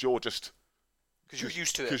it, because you're just because you're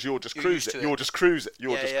used to it. Because you're just You're cruising. used to it. You're just cruising.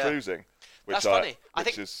 You're Yeah, just yeah. cruising. That's funny. I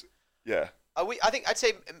Which think- is yeah. I think I'd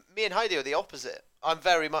say me and Heidi are the opposite. I'm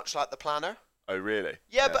very much like the planner. Oh really?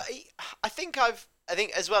 Yeah, but I think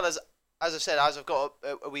as well as I've said, as I've got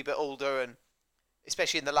a wee bit older, and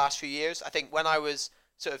especially in the last few years, I think when I was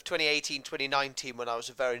sort of 2018, 2019, when I was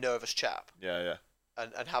a very nervous chap Yeah.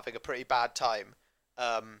 and having a pretty bad time,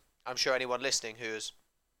 I'm sure anyone listening who has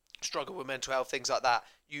struggled with mental health, things like that,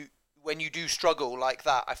 when you do struggle like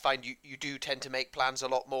that, I find you do tend to make plans a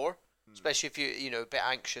lot more, especially if you're a bit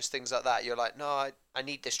anxious, things like that. You're like, no, I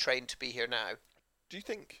need this train to be here now. Do you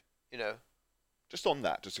think? Just on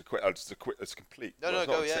that, just a complete. No, well,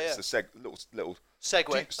 go, it's, yeah, it's a little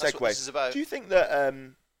segue. That's what this is about. Do you think that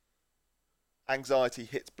anxiety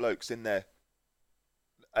hits blokes in there,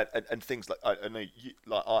 and things like I know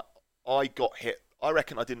I got hit. I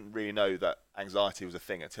reckon I didn't really know that anxiety was a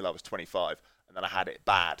thing until I was 25, and then I had it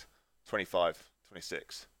bad, 25,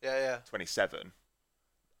 26, Yeah. 27.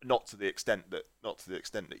 Not to the extent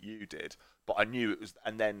that you did, but I knew it was,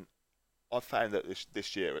 and then I found that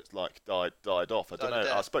this year it's like died off. I don't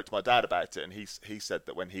know. I spoke to my dad about it, and he said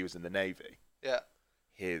that when he was in the Navy,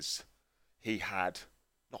 he had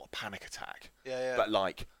not a panic attack, but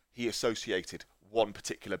like he associated one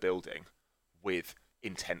particular building with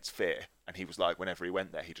intense fear, and he was like, whenever he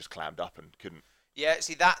went there, he just clammed up and couldn't. Yeah,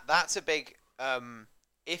 see that's a big.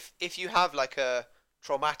 If you have like a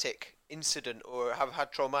traumatic incident or have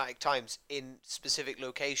had traumatic times in specific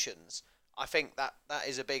locations, I think that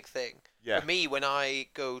is a big thing. Yeah. For me, when I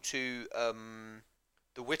go to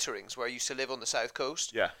the Witterings, where I used to live on the south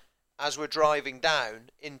coast, as we're driving down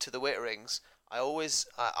into the Witterings,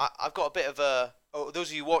 I've got a bit of a. Oh, those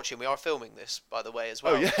of you watching, we are filming this, by the way, as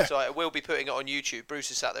well. Oh, yeah. So I will be putting it on YouTube.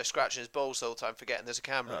 Bruce is sat there scratching his balls the whole time, forgetting there's a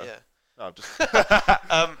camera. Oh. Yeah. No, I'm just.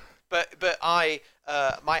 But when I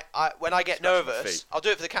get Scratch my nervous, feet. I'll do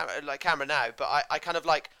it for the camera now. But I kind of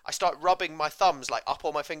like I start rubbing my thumbs like up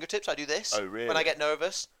on my fingertips. I do this. Oh, really? When I get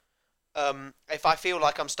nervous. If I feel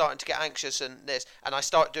like I'm starting to get anxious and I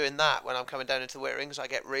start doing that when I'm coming down into the Witterings, I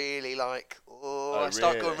get really like, I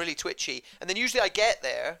start going really twitchy. And then usually I get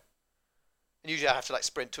there, and usually I have to like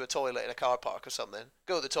sprint to a toilet in a car park or something,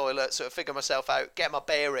 go to the toilet, sort of figure myself out, get my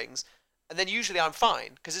bearings, and then usually I'm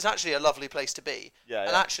fine because it's actually a lovely place to be. Yeah.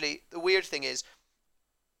 And actually, the weird thing is,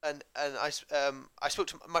 and I spoke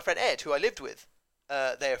to my friend Ed, who I lived with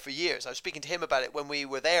there for years. I was speaking to him about it when we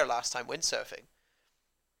were there last time windsurfing.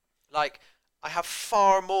 Like, I have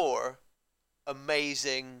far more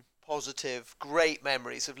amazing, positive, great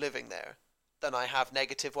memories of living there than I have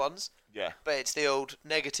negative ones. Yeah. But it's the old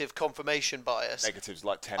negative confirmation bias. Negatives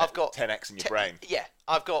like 10. I've got 10x in your brain. Yeah,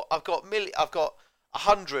 I've got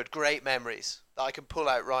 100 great memories that I can pull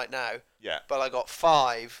out right now. Yeah. But I got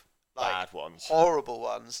 5 Bad ones. horrible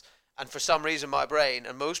ones. And for some reason, my brain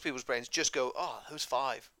and most people's brains just go, "Oh, those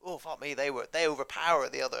 5. Oh, fuck me, they overpower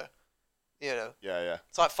the other." You know. Yeah.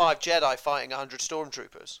 It's like 5 Jedi fighting 100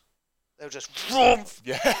 stormtroopers. They'll just vroom,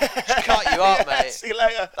 Yeah. just cut you up, mate. See you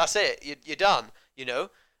later. That's it. You're done. You know.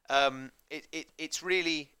 It's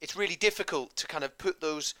really difficult to kind of put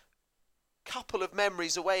those couple of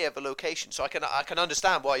memories away of a location. So I can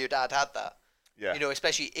understand why your dad had that. Yeah. You know,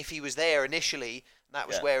 especially if he was there initially, and that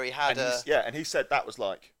was Yeah. where he had and he said that was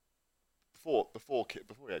like before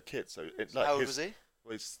he had kids. So it's like how old was he?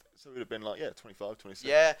 So it would have been like 25, 26.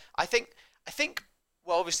 Yeah, I think.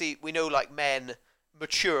 Well, obviously we know like men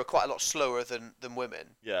mature quite a lot slower than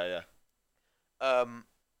women. Yeah.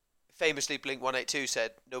 Famously, Blink-182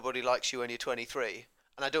 said, "Nobody likes you when you're 23,"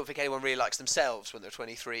 and I don't think anyone really likes themselves when they're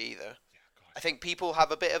 23 either. Yeah, God. I think people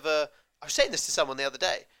have a bit of a. I was saying this to someone the other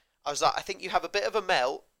day. I was like, I think you have a bit of a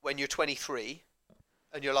melt when you're 23,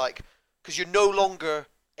 and you're like, because you're no longer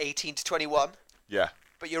 18 to 21, Yeah.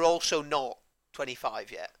 but you're also not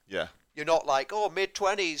 25 yet. Yeah. You're not like,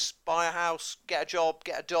 mid-20s, buy a house, get a job,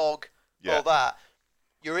 get a dog, Yeah. all that.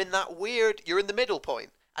 You're in that weird, you're in the middle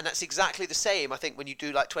point. And that's exactly the same, I think, when you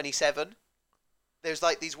do like 27. There's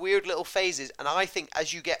like these weird little phases. And I think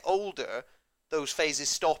as you get older, those phases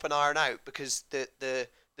stop and iron out because the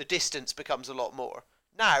distance becomes a lot more.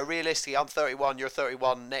 Now, realistically, I'm 31, you're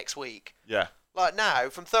 31 next week. Yeah. Like now,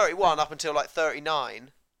 from 31 up until like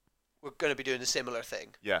 39, we're going to be doing a similar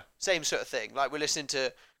thing. Yeah. Same sort of thing. Like we're listening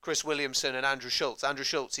to Chris Williamson and Andrew Schultz. Andrew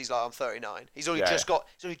Schultz, he's like, I'm 39. He's only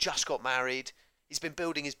just got married. He's been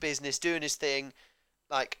building his business, doing his thing.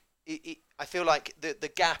 Like I feel like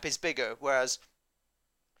the gap is bigger. Whereas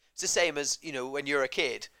it's the same as when you're a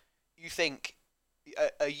kid, you think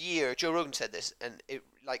a year. Joe Rogan said this, and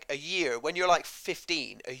like a year when you're like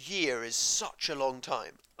 15, a year is such a long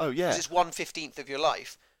time. Oh yeah. 'Cause it's 1/15 of your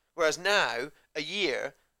life. Whereas now, a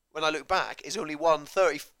year when I look back, is only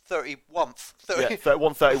 1/31th. Yeah,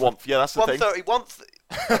 1/31th. Yeah, that's the thing. 1/31th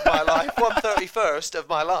of my life, 1/31st of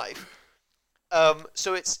my life.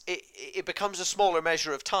 So it becomes a smaller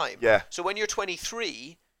measure of time. Yeah. So when you're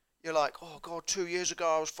 23, you're like, oh God, 2 years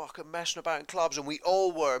ago I was fucking messing about in clubs, and we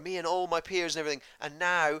all were, me and all my peers and everything. And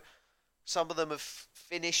now, some of them have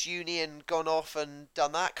finished uni and gone off and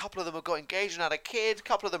done that. A couple of them have got engaged and had a kid. A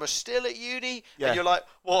couple of them are still at uni. Yeah. And you're like,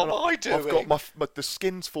 what am I doing? I've got the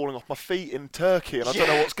skin's falling off my feet in Turkey, and I don't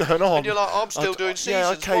know what's going on. And you're like, I'm still doing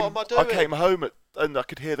seasons. What am I doing? I came home and I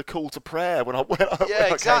could hear the call to prayer when I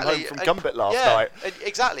exactly. came home from Gumbit last night.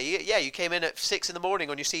 Exactly. Yeah, you came in at 6 a.m.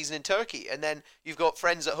 on your season in Turkey, and then you've got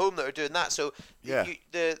friends at home that are doing that. So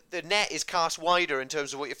the net is cast wider in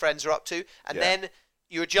terms of what your friends are up to, and then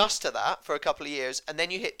you adjust to that for a couple of years, and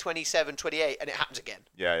then you hit 27, 28, and it happens again.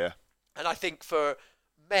 Yeah. And I think for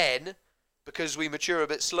men, because we mature a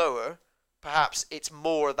bit slower, perhaps it's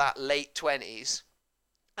more that late 20s.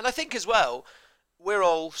 And I think as well, we're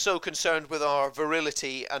all so concerned with our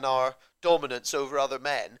virility and our dominance over other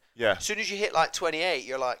men. Yeah. As soon as you hit like 28,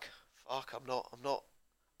 you're like, fuck, I'm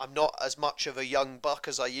not as much of a young buck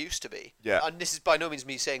as I used to be. Yeah. And this is by no means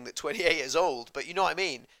me saying that 28 is old, but you know what I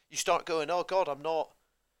mean? You start going, oh God, I'm not,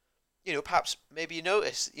 perhaps maybe you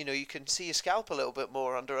notice, you can see your scalp a little bit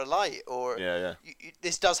more under a light, or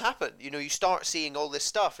this does happen. You start seeing all this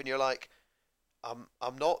stuff and you're like,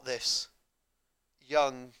 I'm not this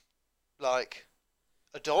young, like,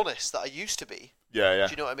 Adonis that I used to be. Yeah.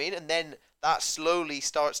 Do you know what I mean? And then that slowly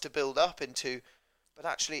starts to build up into, but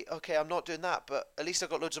actually, okay, I'm not doing that, but at least I've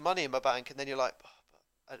got loads of money in my bank. And then you're like,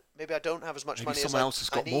 maybe I don't have as much money as someone else has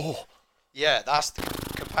got more. Yeah, that's the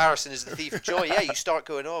comparison is the thief of joy. Yeah, you start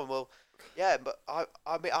going, oh, well, yeah, but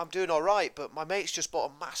I mean, I'm doing all right, but my mate's just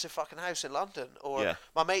bought a massive fucking house in London, or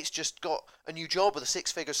my mate's just got a new job with a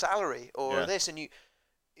 6-figure salary, or this, and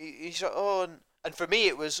you start, and for me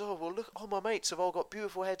it was, oh, well, look, all my mates have all got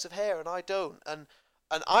beautiful heads of hair and I don't, and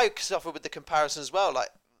I suffer with the comparison as well. Like,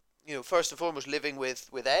 first and foremost, living with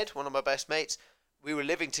Ed, one of my best mates, we were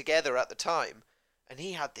living together at the time, and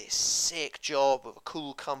he had this sick job with a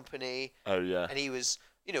cool company. Oh yeah. And he was,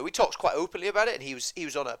 we talked quite openly about it, and he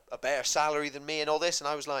was on a better salary than me and all this, and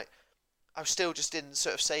I was like, I was still just in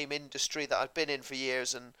sort of same industry that I'd been in for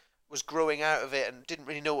years and was growing out of it and didn't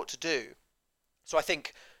really know what to do. So I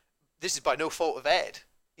think this is by no fault of Ed.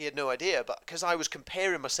 He had no idea, but because I was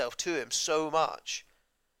comparing myself to him so much,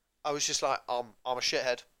 I was just like, I'm a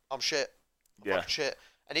shithead. I'm shit. I'm fucking shit.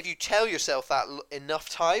 And if you tell yourself that enough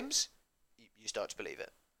times, you start to believe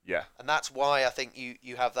it. Yeah. And that's why I think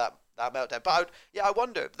you have that meltdown. But I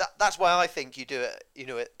wonder. That's why I think you do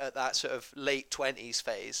it, at that sort of late 20s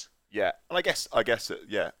phase. Yeah, and I guess,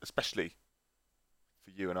 especially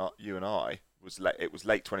for you and I, it was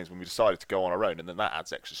late 20s when we decided to go on our own, and then that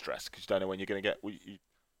adds extra stress because you don't know when you're going to get. You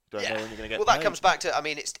don't know when you're going to get. Well, that comes back to. I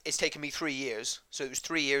mean, it's taken me 3 years. So it was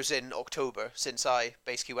 3 years in October since I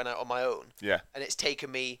basically went out on my own. Yeah. And it's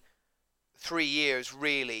taken me 3 years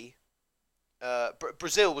really.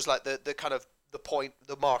 Brazil was like the kind of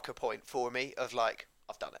the marker point for me of like,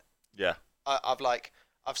 I've done it. Yeah.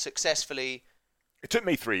 I've successfully. It took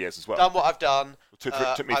me 3 years as well. Done what I've done. It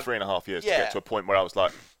took me 3.5 years to get to a point where I was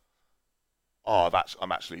like, oh,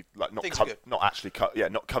 I'm actually like not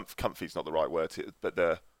comfy's not the right word, but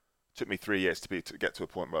it took me 3 years to get to a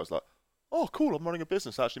point where I was like, oh, cool, I'm running a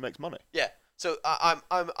business that actually makes money. Yeah. So I'm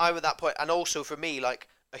at that point, and also for me, like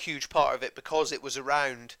a huge part of it because it was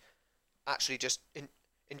around actually just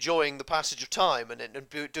enjoying the passage of time and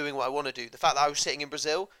doing what I want to do. The fact that I was sitting in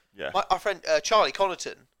Brazil. Yeah. Our friend Charlie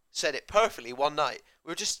Connaughton said it perfectly one night.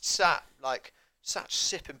 We were just sat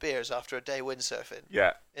sipping beers after a day windsurfing.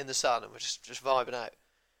 Yeah. In the sun, and we're just vibing out.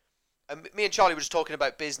 And me and Charlie were just talking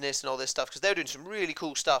about business and all this stuff because they're doing some really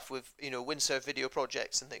cool stuff with windsurf video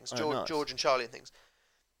projects and things. Nice. George and Charlie and things.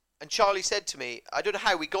 And Charlie said to me, I don't know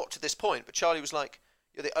how we got to this point, but Charlie was like,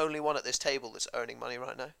 "You're the only one at this table that's earning money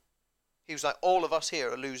right now." He was like, "All of us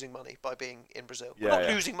here are losing money by being in Brazil. We're not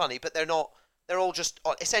losing money, but they're not. They're all just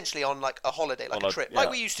essentially on like a holiday, like a trip, like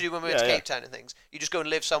we used to do when we went to Cape Town and things. You just go and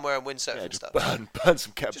live somewhere and windsurf and stuff. Burn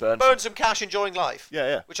some cash. Burn some cash, enjoying life.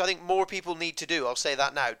 Yeah. Which I think more people need to do. I'll say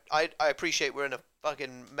that now. I appreciate we're in a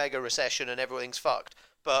fucking mega recession and everything's fucked,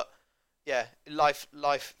 but yeah, life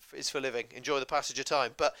is for living. Enjoy the passage of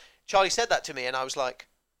time. But Charlie said that to me, and I was like,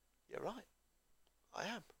 "You're right. I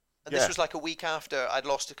am." And this was like a week after I'd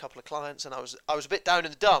lost a couple of clients, and I was a bit down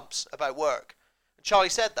in the dumps about work. And Charlie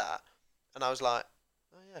said that, and I was like,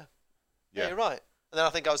 "Oh yeah, you're right." And then I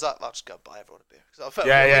think I was like, "I'll just go buy everyone a beer," because I felt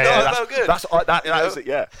I felt good. That is it.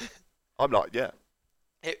 Yeah, I'm like, yeah.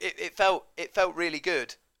 It felt really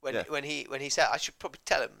good, when he said, I should probably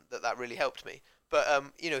tell him that really helped me. But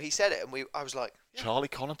he said it, and I was like, Charlie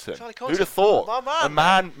Connaughton. Charlie Connaughton. Who'd have thought?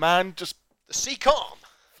 My man, just the C-Con.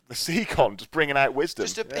 The C-Con just bringing out wisdom.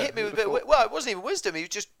 Just to hit me with a bit. Well, it wasn't even wisdom. He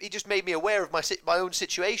just made me aware of my own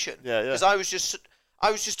situation. Yeah. Because I was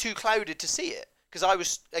just too clouded to see it. Because I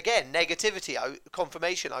was, again, negativity,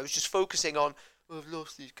 confirmation. I was just focusing on, I've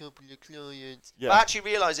lost these couple of clients. Yeah. But actually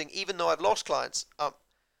realizing, even though I've lost clients, I'm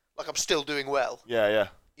still doing well. Yeah.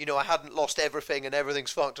 I hadn't lost everything and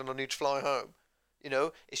everything's fucked and I need to fly home.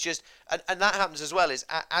 It's just, and that happens as well, is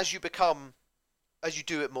as you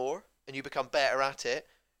do it more and you become better at it,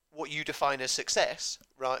 what you define as success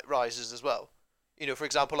rises as well. For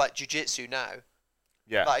example, like jiu-jitsu now.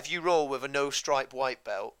 Yeah. Like if you roll with a no-stripe white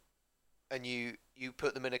belt and you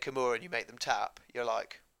put them in a kimura and you make them tap, you're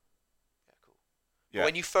like, yeah, cool. Yeah. But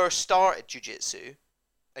when you first started jiu-jitsu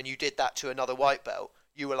and you did that to another white belt,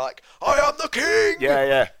 you were like, I am the king!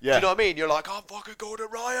 Yeah. Do you know what I mean? You're like, I'm fucking Gordon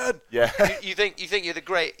Ryan! Yeah. you think you're the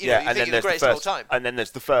great, you and think you're the greatest of all time. And then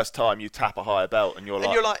there's the first time you tap a higher belt and you're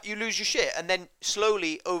like, you lose your shit. And then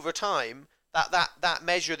slowly over time, that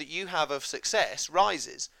measure that you have of success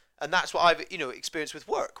rises. And that's what I've, experienced with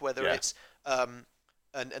work, whether it's, and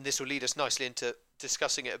this will lead us nicely into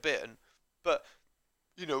discussing it a bit, but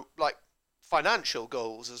like financial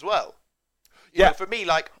goals as well. You know, for me,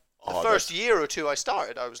 like the first year or two I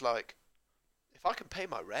started, I was like, if I can pay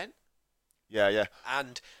my rent,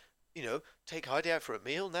 and take Heidi out for a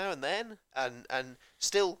meal now and then, and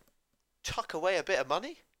still tuck away a bit of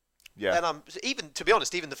money, then I'm to be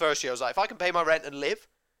honest, even the first year I was like, if I can pay my rent and live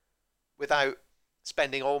without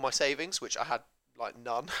spending all my savings, which I had like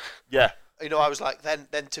none. Yeah. I was like,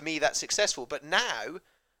 then to me that's successful. But now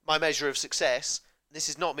my measure of success, this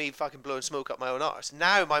is not me fucking blowing smoke up my own arse.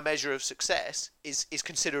 Now my measure of success is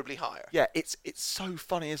considerably higher. Yeah, it's so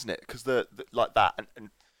funny, isn't it? Because the like that, and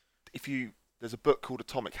if there's a book called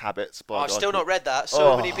Atomic Habits by. I've still not read that.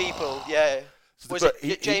 So many people, yeah. So Was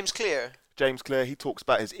it James Clear? James Clear. He talks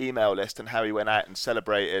about his email list and how he went out and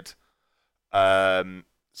celebrated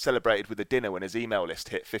with a dinner when his email list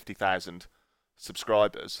hit 50,000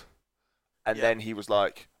 subscribers, and then he was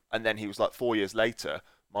like, 4 years later,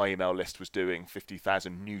 my email list was doing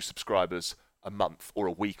 50,000 new subscribers a month or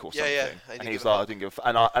a week or something. And he's like, I didn't give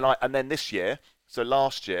and then this year, so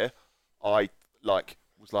last year, I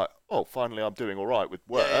was like, oh, finally I'm doing all right with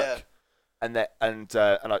work, and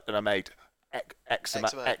I made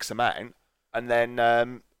X amount, and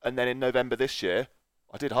then in November this year,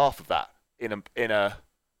 I did half of that in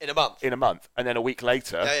a month, and then a week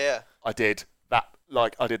later, I did that.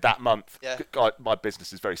 Like I did that month. Yeah. My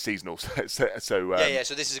business is very seasonal, so So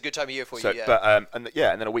this is a good time of year for you. Yeah. But and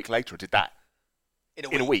then a week later, I did that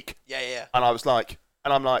in a week. Yeah. And I'm like, I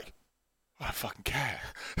don't fucking care.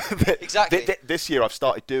 Exactly. This year, I've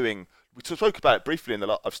started doing. We spoke about it briefly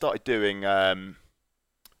I've started doing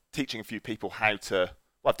teaching a few people how to.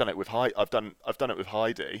 Well, I've done it with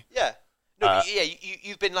Heidi. Yeah. No,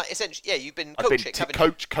 you've been like essentially. Yeah, you've been coaching. I've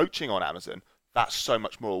been coaching on Amazon. That's so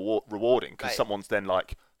much more rewarding because someone's then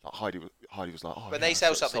like Heidi was like, oh, when they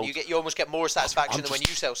sell something, you almost get more satisfaction than when you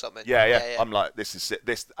sell something. Yeah. I'm like, this is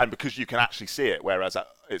this, and because you can actually see it, whereas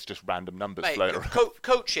it's just random numbers floating around.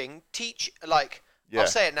 Coaching, teach, like I'll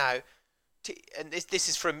say it now, and this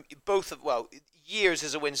is from both of years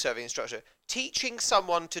as a windsurfing instructor. Teaching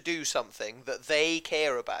someone to do something that they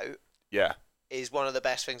care about, is one of the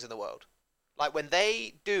best things in the world. Like when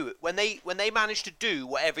they manage to do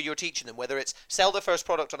whatever you're teaching them, whether it's sell their first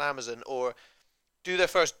product on Amazon or do their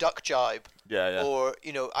first duck jibe, or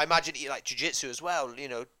I imagine like jiu-jitsu as well.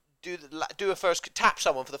 Do a first tap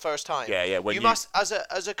someone for the first time. When you must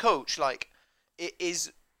as a coach, like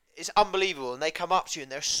it's unbelievable, and they come up to you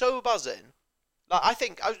and they're so buzzing. Like I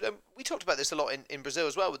think we talked about this a lot in Brazil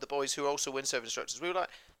as well with the boys who are also windsurf instructors. We were like,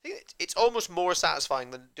 I think it's almost more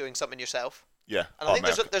satisfying than doing something yourself. Yeah, and I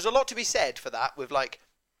think there's a lot to be said for that with like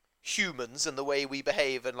humans and the way we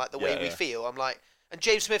behave and like the way we feel. I'm like, and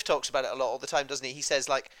James Smith talks about it a lot all the time, doesn't he? He says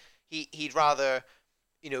like he'd rather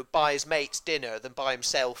buy his mates dinner than buy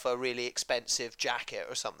himself a really expensive jacket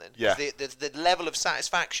or something. Yeah, the level of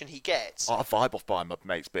satisfaction he gets. I vibe off buying my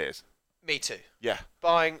mates beers. Me too. Yeah.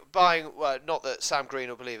 Buying. Well, not that Sam Green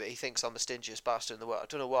will believe it. He thinks I'm the stingiest bastard in the world. I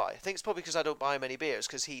don't know why. I think it's probably because I don't buy him any beers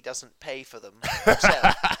because he doesn't pay for them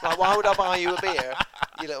himself. Like, why would I buy you a beer,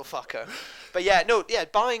 you little fucker?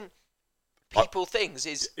 But buying people things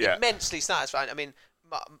is immensely satisfying. I mean,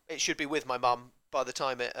 it should be with my mum by the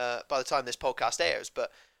time this podcast airs.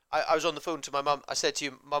 But I was on the phone to my mum. I said to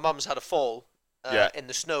you, my mum's had a fall in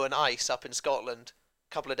the snow and ice up in Scotland.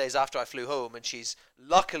 Couple of days after I flew home, and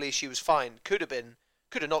luckily she was fine. Could have been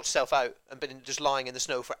Could have knocked herself out and been just lying in the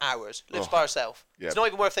snow for hours. Lives Oh. by herself. Yeah. It's not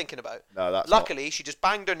even worth thinking about. No, that's Luckily, she just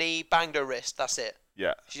banged her knee, banged her wrist. That's it.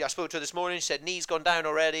 Yeah. I spoke to her this morning. She said knee's gone down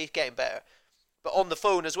already, getting better. But on the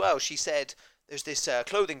phone as well, she said there's this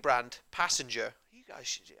clothing brand, Passenger. You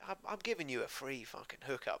guys, I'm giving you a free fucking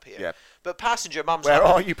hookup here. Yeah. But Passenger, Mum's Where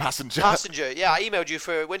like, are you, passenger? Passenger, yeah, I emailed you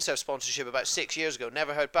for a windsurf sponsorship about 6 years ago.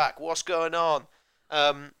 Never heard back. What's going on?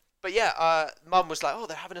 But yeah, Mum was like, oh,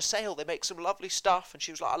 they're having a sale. They make some lovely stuff. And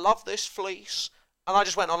she was like, I love this fleece. And I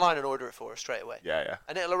just went online and ordered it for her straight away. Yeah, yeah.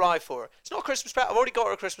 And it'll arrive for her. It's not a Christmas present. I've already got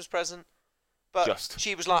her a Christmas present. But Just.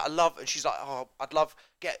 she was like, I love, and she's like, oh, I'd love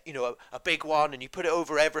get a big one, and you put it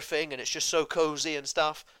over everything, and it's just so cozy and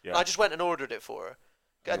stuff. Yeah. And I just went and ordered it for her,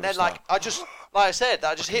 and it then was like like, I just like I said,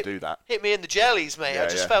 that just I can do that. hit me in the jellies, mate. Yeah, I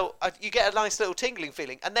just yeah. felt you get a nice little tingling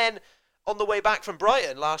feeling, and then on the way back from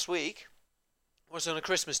Brighton last week, I was on a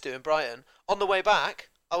Christmas do in Brighton. On the way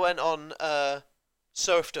back, I went on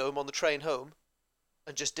Surfdome on the train home,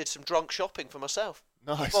 and just did some drunk shopping for myself.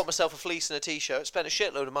 Nice. Bought myself a fleece and a t-shirt. Spent a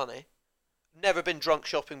shitload of money. Never been drunk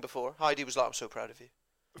shopping before. Heidi was like, I'm so proud of you.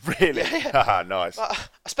 Really? Yeah. Nice. I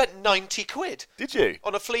spent 90 quid Did you?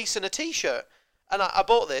 on a fleece and a t-shirt. And I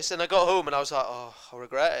bought this and I got home and I was like, oh, I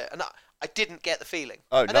regret it. And I didn't get the feeling.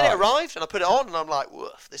 Oh, and then it nice. arrived and I put it on and I'm like,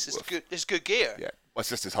 woof, this is good. This is good gear. Yeah. My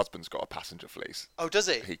sister's husband's got a passenger fleece. Oh, does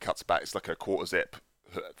he? He cuts back. It's like a quarter zip.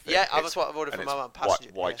 Thing. Yeah, that's what I've ordered and for my it's mum.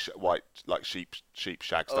 Passenger. White, Yeah. white, like sheep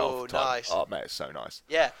shag style. Oh, type. nice. Oh, mate, it's so nice.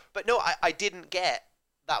 Yeah, but no, I didn't get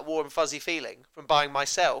that warm fuzzy feeling from buying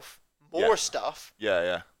myself more Yeah. stuff Yeah,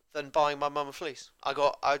 yeah. than buying my mum a fleece.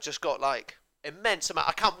 I just got like immense amount.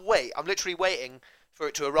 I can't wait. I'm literally waiting for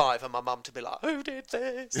it to arrive and my mum to be like, "Who did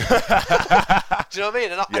this?" Do you know what I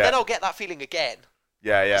mean? And then I'll get that feeling again.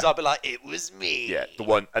 Yeah, yeah. Because I'll be like, "It was me." Yeah, the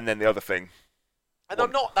one, and then the other thing. And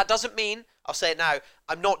I'm not. That doesn't mean I'll say it now.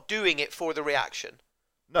 I'm not doing it for the reaction.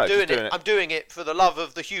 No, I'm just doing it. I'm doing it for the love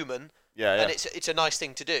of the human. Yeah, yeah. And it's a nice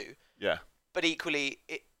thing to do. Yeah, But equally,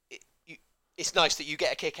 it's nice that you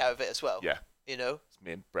get a kick out of it as well. yeah. You know. It's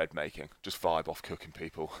me and bread making. Just vibe off cooking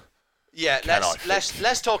people. Yeah, Can I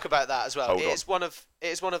let's talk about that as well. Hold It's one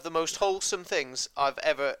of the most wholesome things I've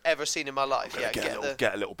ever seen in my life. Yeah,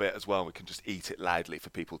 Get a little bit as well. We can just eat it loudly for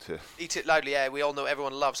people to. eat it loudly. Yeah, we all know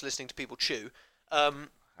everyone loves listening to people chew. But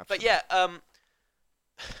Absolutely. yeah,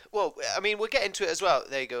 well, I mean, we'll get into it as well.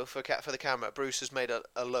 There you go for the camera. Bruce has made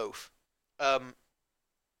a loaf.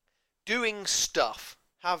 Doing stuff,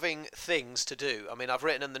 having things to do. I mean, I've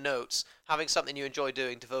written in the notes, having something you enjoy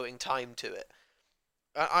doing, devoting time to it.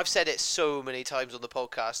 I've said it so many times on the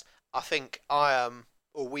podcast. I think I am,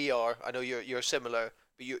 or we are. I know you're similar,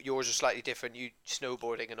 but yours are slightly different. You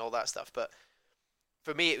snowboarding and all that stuff. But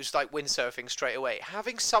for me, it was like windsurfing straight away.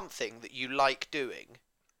 Having something that you like doing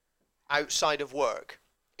outside of work,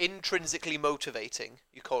 intrinsically motivating,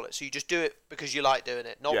 you call it. So you just do it because you like doing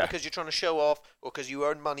it, not because you're trying to show off or because you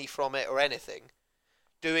earn money from it or anything.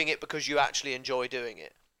 Doing it because you actually enjoy doing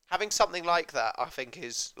it. Having something like that, I think,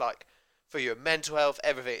 is like, for your mental health,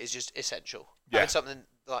 everything is just essential. Yeah. Having something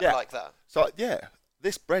like that. So yeah,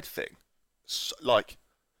 this bread thing, so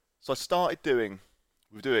I started doing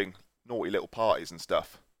naughty little parties and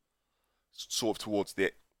stuff, sort of towards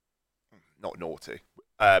the, not naughty,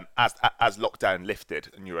 as lockdown lifted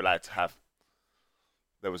and you were allowed to have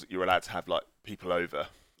like people over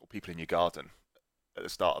or people in your garden. At the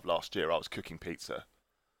start of last year, I was cooking pizza,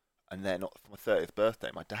 and then for my 30th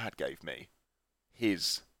birthday, my dad gave me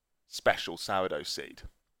his special sourdough seed,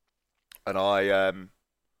 and I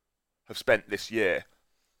have spent this year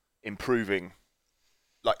improving.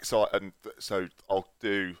 So I'll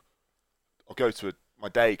go to my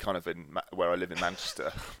day kind of in where I live in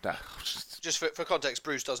Manchester. Just for context,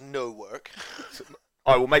 Bruce does no work.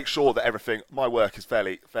 I will make sure that my work is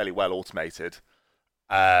fairly well automated,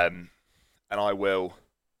 and I will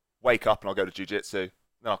wake up and I'll go to jiu-jitsu,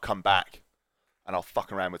 then I'll come back and I'll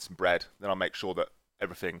fuck around with some bread, then I'll make sure that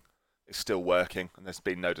everything is still working and there's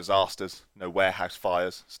been no disasters, no warehouse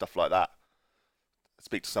fires, stuff like that.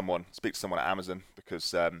 Speak to someone at Amazon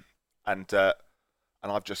because and I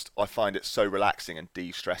find it so relaxing and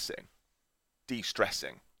de-stressing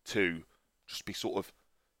to just be sort of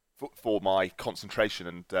for my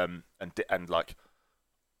concentration and like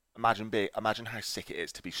imagine how sick it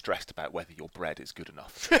is to be stressed about whether your bread is good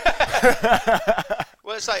enough.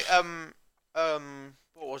 Well, it's like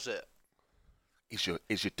what was it? Is your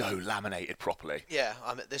dough laminated properly? Yeah,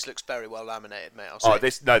 this looks very well laminated, mate. I'll say.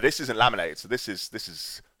 This isn't laminated. So this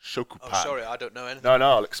is shokupan. Oh, sorry, I don't know anything. No,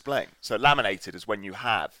 I'll explain. So laminated is when you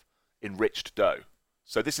have enriched dough.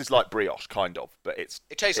 So this is like brioche, kind of, but it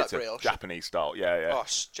tastes like brioche. Japanese style. Yeah.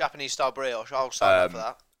 Gosh, Japanese style brioche. I'll sign up for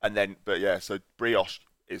that. And then, but yeah, so brioche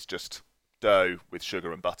is just dough with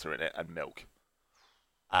sugar and butter in it and milk.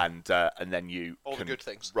 And then you All the can good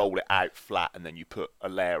things. roll it out flat, and then you put a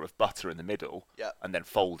layer of butter in the middle, Yeah. and then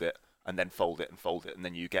fold it, and then fold it and fold it, and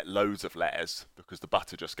then you get loads of layers because the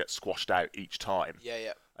butter just gets squashed out each time. Yeah,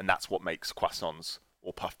 yeah. And that's what makes croissants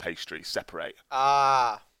or puff pastries separate.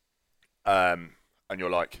 Ah. And you're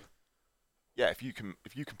like, yeah, if you can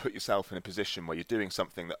put yourself in a position where you're doing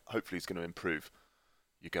something that hopefully is going to improve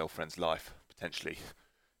your girlfriend's life, potentially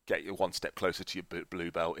get you one step closer to your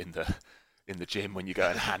blue belt in the gym when you go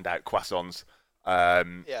and hand out croissants.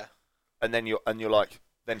 Yeah. And then you're like,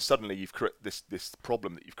 then suddenly you've this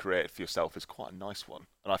problem that you've created for yourself is quite a nice one.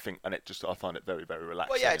 And I find it very, very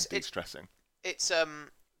relaxing, Well, yeah, and de-stressing. It's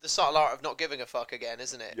the subtle art of not giving a fuck again,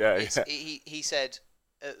 isn't it? Yeah, it's, yeah. He said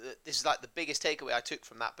this is like the biggest takeaway I took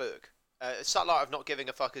from that book. Subtle Art of Not Giving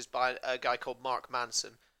a Fuck is by a guy called Mark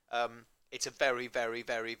Manson. It's a very, very,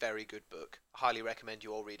 very, very good book. I highly recommend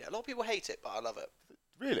you all read it. A lot of people hate it, but I love it.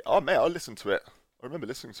 Really? Oh, mate, I listened to it. I remember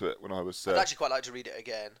listening to it when I was... I'd actually quite like to read it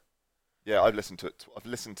again. Yeah, I've listened to it. I've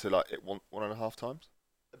listened to like it one and a half times.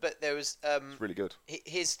 But there was... it's really good.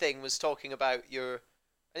 His thing was talking about your...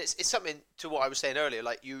 And it's something to what I was saying earlier.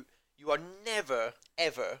 Like, you are never,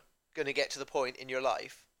 ever going to get to the point in your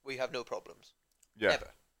life where you have no problems. Yeah. Never.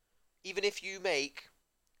 Even if you make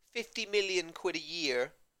 50 million quid a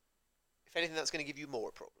year, if anything, that's going to give you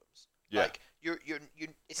more problems. Yeah. Like, you're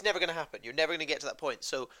it's never going to happen. You're never going to get to that point.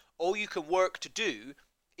 So all you can work to do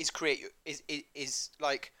is is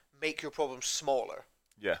like make your problems smaller.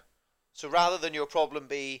 Yeah. So rather than your problem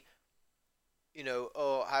be,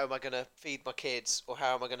 oh, how am I going to feed my kids, or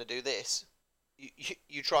how am I going to do this?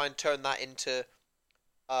 You try and turn that into,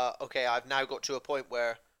 okay, I've now got to a point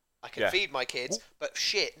where I can feed my kids, but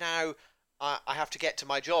shit, now I have to get to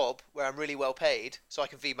my job where I'm really well paid so I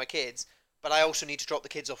can feed my kids, but I also need to drop the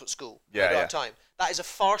kids off at school. Yeah, I don't yeah. have time. That is a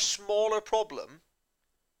far smaller problem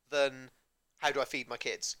than how do I feed my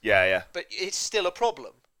kids. Yeah, yeah. But it's still a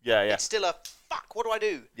problem. Yeah, yeah. It's still a fuck. What do I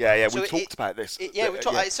do? Yeah, yeah. So We talked about this.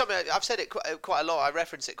 It's something I've said it quite a lot. I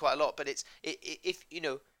reference it quite a lot. But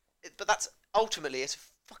but that's ultimately it's a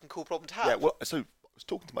fucking cool problem to have. Yeah. Well, so I was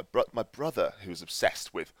talking to my brother, who's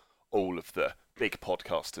obsessed with all of the big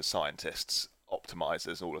podcasters, scientists,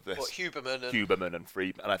 optimizers, all of this. What, Huberman and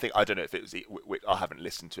Friedman. And I don't know if it was I haven't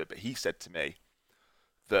listened to it, but he said to me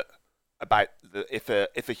that about if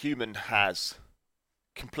a human has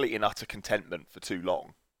complete and utter contentment for too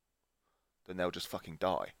long, then they'll just fucking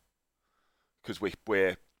die. Because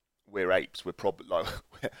we're apes. We're probably like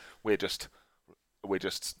we're just. Well,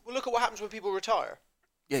 look at what happens when people retire.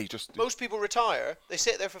 Yeah, Most people retire. They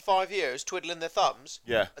sit there for 5 years, twiddling their thumbs.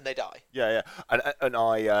 Yeah. And they die. Yeah, yeah. And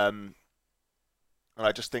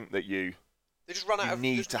I just think that they just run out.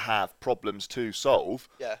 Need to have problems to solve.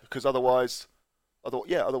 Yeah. Because otherwise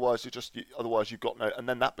you've got no, and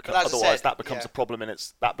then that becomes a problem in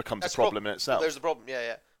itself. Well, there's the problem. Yeah,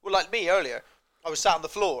 yeah. Well, like me earlier, I was sat on the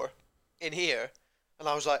floor in here, and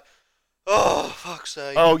I was like, "Oh, fuck's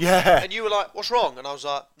sake!" Oh yeah. And you were like, "What's wrong?" And I was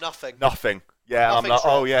like, "Nothing." Nothing. Yeah, I'm like,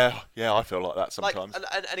 wrong. oh yeah, yeah. I feel like that sometimes. Like,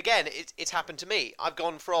 and again, it's happened to me. I've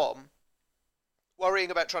gone from worrying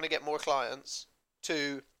about trying to get more clients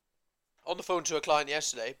to on the phone to a client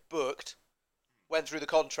yesterday, booked, went through the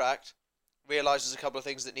contract, realised there's a couple of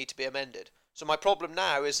things that need to be amended. So my problem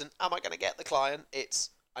now isn't, am I going to get the client?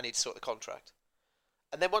 It's, I need to sort the contract.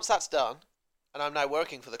 And then once that's done, and I'm now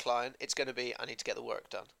working for the client, it's going to be, I need to get the work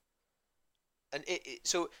done. And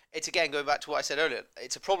so it's again going back to what I said earlier.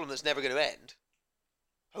 It's a problem that's never going to end,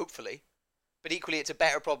 hopefully. But equally, it's a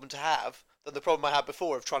better problem to have than the problem I had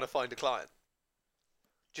before of trying to find a client.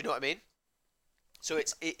 Do you know what I mean? So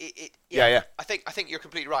yeah. I think you're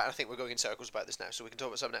completely right. I think we're going in circles about this now, so we can talk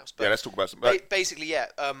about something else. But yeah, let's talk about something. Basically, yeah.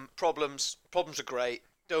 Problems are great.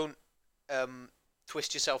 Don't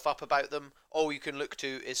twist yourself up about them. All you can look to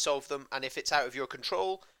is solve them, and if it's out of your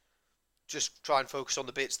control, just try and focus on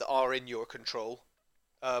the bits that are in your control,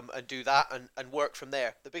 and do that, and work from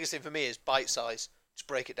there. The biggest thing for me is bite size. Just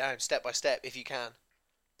break it down step by step if you can.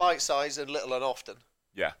 Bite size and little and often.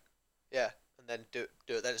 Yeah. Yeah. And then do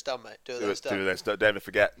it, then it's done, mate. Do it, then it's done. Never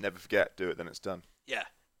forget. Do it, then it's done. Yeah,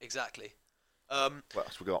 exactly. What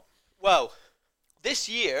else we got? Well, this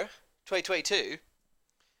year, 2022,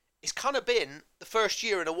 it's kind of been the first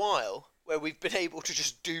year in a while where we've been able to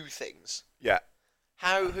just do things. Yeah.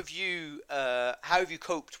 How have you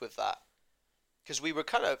coped with that? Because we were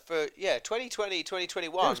kind of 2020,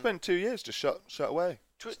 2021. Yeah, we spent 2 years just shut away.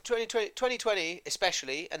 2020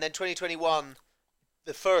 especially, and then 2021.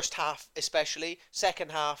 The first half especially,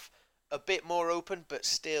 second half a bit more open, but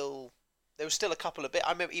still there was still a couple of bit.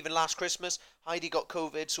 I remember even last Christmas, Heidi got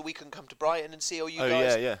COVID, so we couldn't come to Brighton and see all you Oh,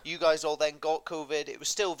 guys. yeah. You guys all then got COVID. It was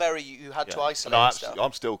still very you had to isolate. No, and stuff.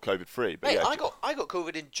 I'm still COVID free. But Mate, yeah, I got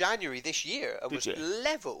COVID in January this year and was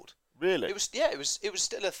leveled. Really? It was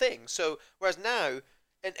still a thing. So whereas now,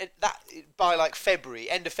 and that by like February,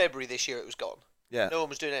 end of February this year, it was gone. Yeah. No one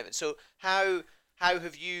was doing anything. So how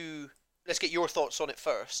have you? Let's get your thoughts on it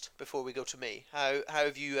first before we go to me. How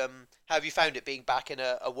have you found it being back in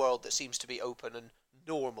a world that seems to be open and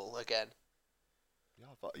normal again?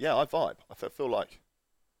 Yeah, I vibe. I feel like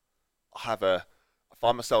I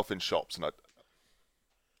find myself in shops and I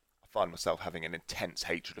find myself having an intense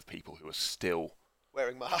hatred of people who are still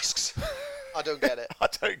wearing masks. I don't get it. I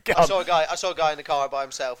don't get. I saw a guy in the car by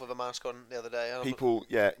himself with a mask on the other day. People,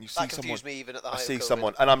 you see someone. That confused me even at the height I see of COVID.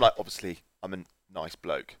 someone, and I'm like, obviously, I'm a nice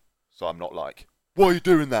bloke, so I'm not like, why are you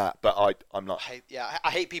doing that? But I'm not.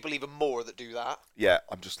 I hate people even more that do that. Yeah,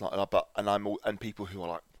 I'm just like, and people who are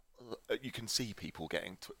like, you can see people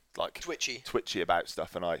getting twitchy about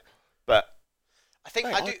stuff, but I think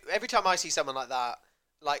I do every time I see someone like that.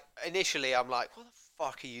 Like initially, I'm like, what the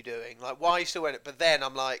fuck are you doing? Like, why are you still wearing it? But then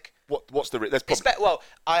I'm like, what's the there's probably... well,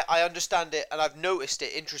 I understand it, and I've noticed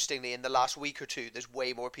it. Interestingly, in the last week or two, there's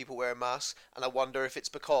way more people wearing masks, and I wonder if it's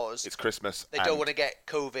because it's Christmas. They don't want to get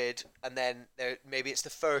COVID, and then maybe it's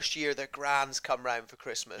the first year their grands come round for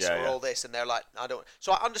Christmas all this, and they're like, I don't.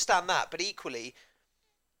 So I understand that, but equally,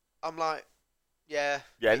 I'm like, yeah.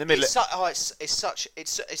 In the middle. It's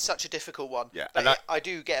such a difficult one. Yeah, but I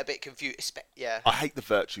do get a bit confused. Yeah. I hate the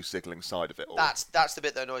virtue signaling side of it all. That's the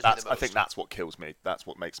bit that annoys me the most. I think that's what kills me. That's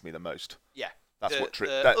what makes me the most. Yeah. That's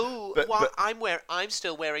I'm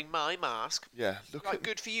still wearing my mask. Yeah.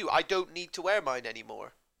 Good for you. I don't need to wear mine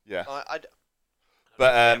anymore. Yeah. I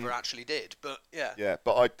never actually did, but yeah. Yeah,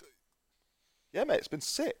 but mate, it's been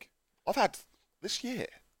sick. I've had this year.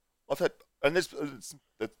 And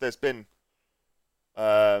there's been.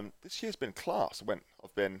 This year's been class.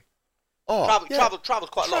 I've been. Travelled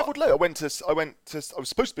quite a lot. Travelled low. I was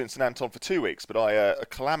supposed to be in St Anton for 2 weeks, but a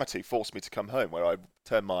calamity forced me to come home, where I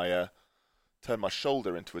turned my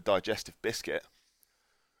shoulder into a digestive biscuit.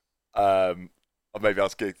 Or maybe I'll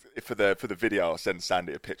give for the video. I'll send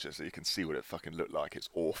Sandy a picture so you can see what it fucking looked like. It's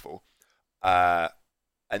awful. And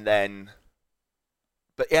then.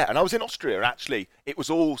 But yeah, and I was in Austria, actually. It was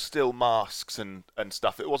all still masks and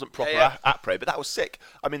stuff. It wasn't proper après, but that was sick.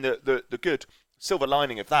 I mean, the good silver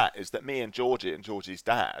lining of that is that me and Georgie and Georgie's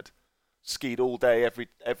dad skied all day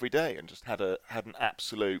every day and just had an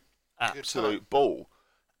absolute ball.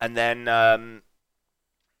 And then, then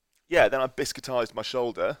I biscuitized my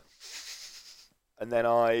shoulder, and then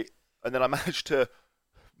I managed to.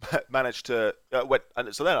 That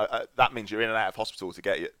means you're in and out of hospital to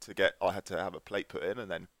get. I had to have a plate put in, and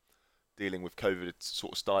then dealing with COVID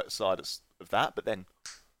sort of side of that. But then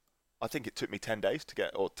I think it took me 10 days to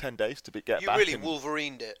get back. You really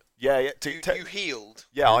Wolverined it. Yeah. You healed.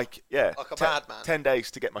 Yeah, like a madman. 10 days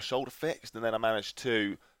to get my shoulder fixed, and then I managed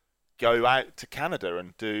to go out to Canada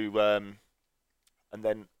and do. And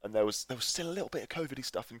there was still a little bit of COVID-y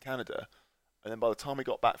stuff in Canada, and then by the time we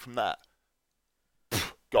got back from that.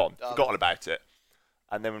 Gone, forgotten about it,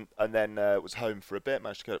 and then was home for a bit.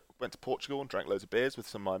 Went to Portugal and drank loads of beers with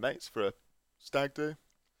some of my mates for a stag do.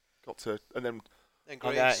 And then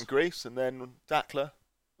hung out in Greece, and then Dakla,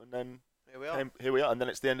 and then here we are, and then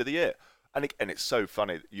it's the end of the year. And it's so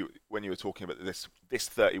funny that when you were talking about this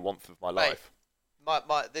 31st of my life,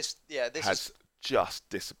 this has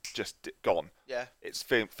just gone. Yeah, it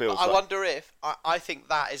feels. I wonder if I think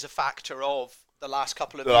that is a factor of. The last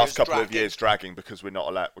couple of years dragging because we're not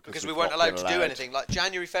allowed because we weren't allowed to do anything. Like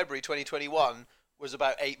January, February 2021 was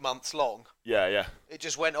about 8 months long. Yeah. It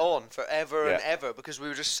just went on forever and ever because we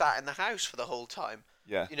were just sat in the house for the whole time.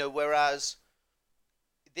 Yeah. Whereas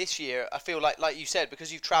this year I feel like you said,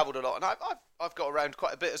 because you've travelled a lot, and I've got around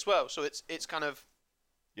quite a bit as well. So it's kind of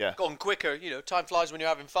gone quicker. Time flies when you're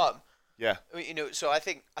having fun. Yeah. So I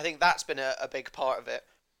think that's been a big part of it.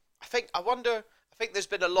 I think there's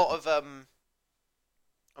been a lot of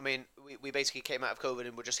I mean, we basically came out of COVID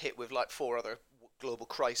and were just hit with like 4 other global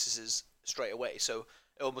crises straight away. So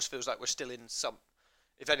it almost feels like we're still in some.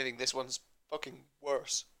 If anything, this one's fucking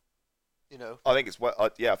worse. I think it's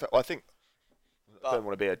I think I don't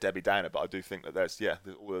want to be a Debbie Downer, but I do think that there's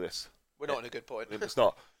all of this. We're not in a good point. It's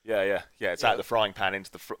not. Yeah. It's out of the frying pan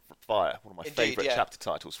into the fire. One of my favourite chapter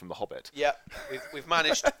titles from The Hobbit. Yeah, we've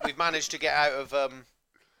managed to get out of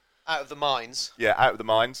the mines. Yeah, out of the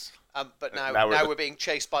mines. But now we're being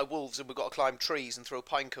chased by wolves, and we've got to climb trees and throw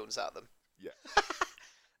pine cones at them. Yeah.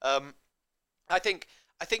 I think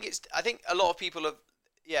a lot of people have.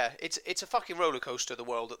 Yeah, it's a fucking roller coaster, the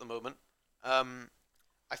world at the moment.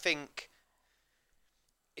 I think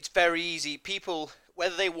it's very easy. People,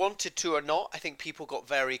 whether they wanted to or not, I think people got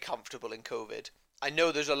very comfortable in COVID. I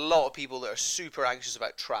know there's a lot of people that are super anxious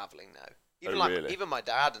about traveling now. Even really? even my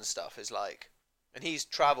dad and stuff is like, and he's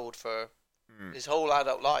travelled for Mm. his whole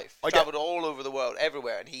adult life. I get- Travelled all over the world,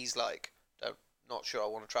 everywhere, and he's like, not sure I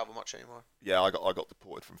want to travel much anymore. Yeah, I got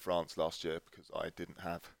deported from France last year because I didn't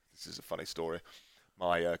have. This is a funny story.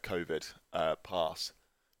 My COVID pass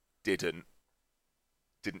didn't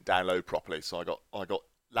download properly, so I got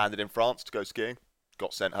landed in France to go skiing.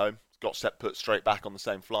 Got sent home. Got put straight back on the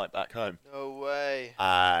same flight back home. No way.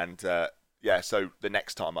 And yeah, so the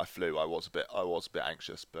next time I flew, I was a bit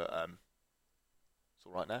anxious, but it's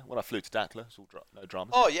all right now. When I flew to Dakhla, it's all no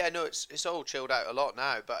dramas. Oh yeah, no, it's all chilled out a lot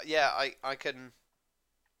now. But yeah, I can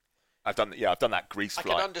I've done that Greece I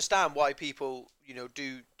flight. can understand why people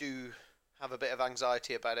do have a bit of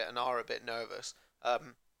anxiety about it and are a bit nervous.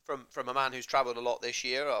 From a man who's travelled a lot this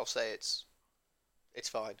year, I'll say it's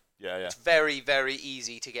fine. Yeah. It's very, very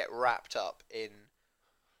easy to get wrapped up in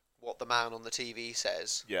what the man on the TV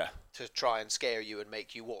says Yeah. to try and scare you and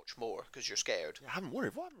make you watch more because you're scared. I haven't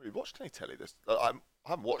really watched any telly this. I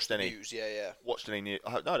haven't watched the any news. Yeah. watched any new.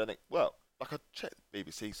 No, I don't think. Well, like I check the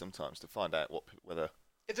BBC sometimes to find out whether.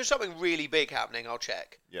 If there's something really big happening, I'll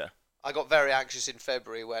check. Yeah. I got very anxious in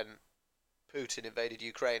February when Putin invaded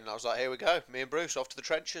Ukraine, and I was like, here we go, me and Bruce off to the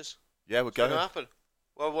trenches. Yeah, we're What's going going. to happen?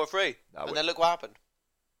 World War III. No, And then look what happened.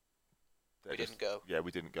 They're We just- didn't go. Yeah,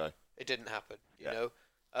 we didn't go. It didn't happen, you Yeah. know.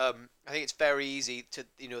 I think it's very easy to,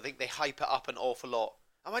 I think they hype it up an awful lot.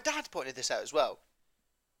 And my dad's pointed this out as well.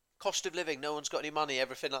 Cost of living, no one's got any money,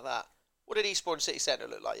 everything like that. What did Eastbourne City Centre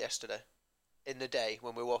look like yesterday? In the day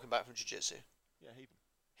when we were walking back from Jiu-Jitsu? Yeah,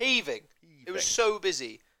 Heaving. It was so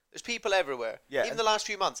busy. There's people everywhere. Yeah, Even the last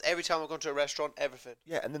few months, every time I've gone to a restaurant, everything.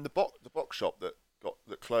 Yeah, and then the box shop that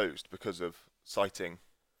closed because of citing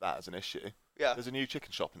that as an issue. Yeah. There's a new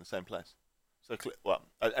chicken shop in the same place. So well,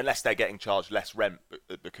 unless they're getting charged less rent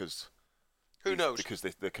because Who knows? Because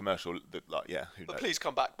the commercial, who But knows? please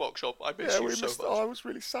come back, Box Shop. I miss you so much. I was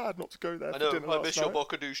really sad not to go there. I for know, dinner I last miss your night.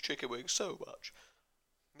 Bocadoo's chicken wings so much.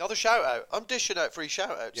 Another shout out. I'm dishing out free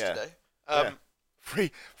shout outs Yeah. today. Yeah.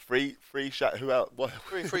 Free shout. Who else? What?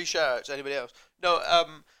 Free shout outs. Anybody else? No,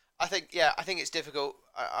 I think it's difficult.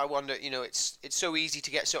 I wonder, it's so easy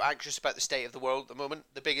to get so anxious about the state of the world at the moment.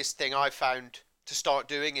 The biggest thing I've found to start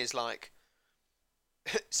doing is like,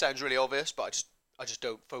 it sounds really obvious, but I just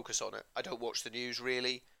don't focus on it. I don't watch the news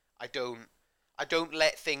really. I don't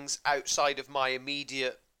let things outside of my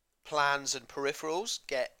immediate plans and peripherals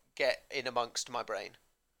get in amongst my brain.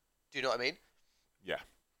 Do you know what I mean? Yeah.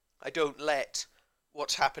 I don't let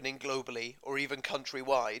what's happening globally or even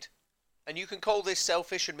countrywide. And you can call this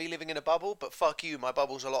selfish and me living in a bubble, but fuck you, my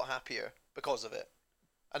bubble's a lot happier because of it.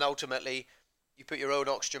 And ultimately, you put your own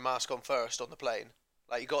oxygen mask on first on the plane.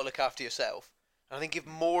 Like, you got to look after yourself. And I think if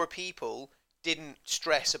more people didn't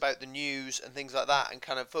stress about the news and things like that and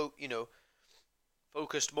kind of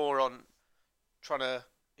focused more on trying to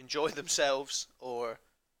enjoy themselves or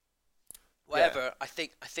whatever, yeah. I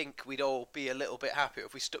think we'd all be a little bit happier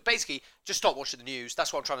if we basically just stop watching the news.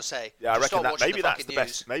 That's what I'm trying to say. Yeah, just I reckon that maybe that's the news.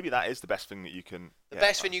 best. Maybe that is the best thing that you can. The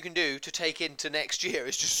best thing you can do to take into next year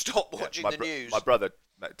is just stop watching the news. My brother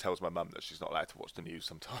tells my mum that she's not allowed to watch the news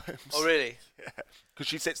sometimes. Oh really? Yeah, because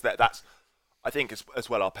she sits there. I think as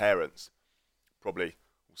well. Our parents probably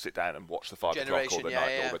will sit down and watch the 5 o'clock or the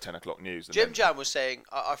night or the 10 o'clock news. And Jim Jam was saying,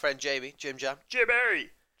 our friend Jamie, Jimmy.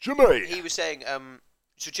 He was saying,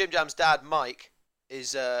 so Jim Jam's dad, Mike,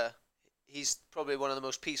 is he's probably one of the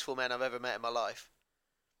most peaceful men I've ever met in my life,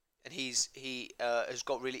 and he has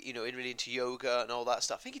got really really into yoga and all that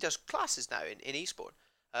stuff. I think he does classes now in Eastbourne.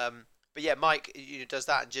 But yeah, Mike does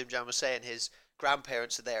that, and Jim Jam was saying his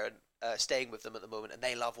grandparents are there and staying with them at the moment, and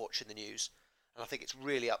they love watching the news. And I think it's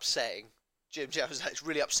really upsetting. Jim Jam was like, it's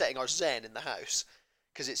really upsetting our zen in the house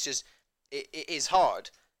because it's just it is hard.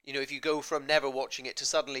 If you go from never watching it to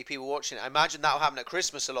suddenly people watching it. I imagine that'll happen at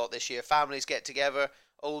Christmas a lot this year. Families get together,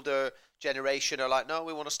 older generation are like, no,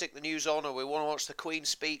 we want to stick the news on, or we want to watch the Queen's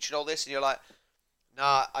speech and all this, and you're like,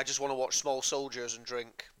 nah, I just want to watch Small Soldiers and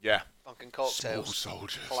drink fucking cocktails. Small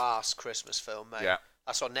Soldiers. Class Christmas film, mate. Yeah.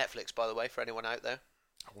 That's on Netflix, by the way, for anyone out there.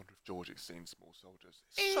 I wonder if George has seen Small Soldiers.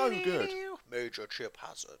 It's so good. Major Chip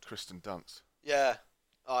Hazard. Kristen Dunst. Yeah.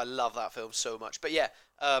 Oh, I love that film so much. But yeah,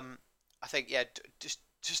 I think,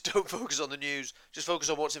 just don't focus on the news. Just focus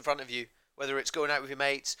on what's in front of you. Whether it's going out with your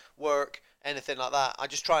mates, work, anything like that. I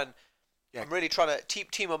just try and... Yeah. I'm really trying to...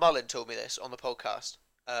 Timo Mullen told me this on the podcast.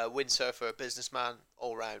 Windsurfer, businessman,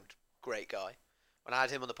 all-round, great guy. When I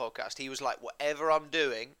had him on the podcast, he was like, whatever I'm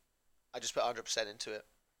doing, I just put 100% into it.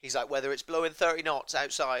 He's like, whether it's blowing 30 knots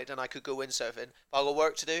outside and I could go windsurfing, if I've got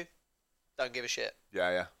work to do, don't give a shit. Yeah,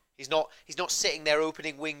 yeah. He's not sitting there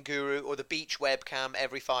opening Wing Guru or the beach webcam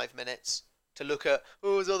every 5 minutes to look at,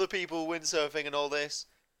 there's other people windsurfing and all this.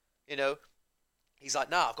 You know, he's like,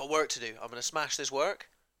 nah, I've got work to do. I'm going to smash this work,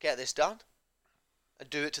 get this done, and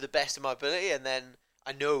do it to the best of my ability, and then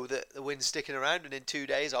I know that the wind's sticking around, and in 2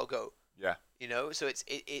 days I'll go. Yeah. You know, so it's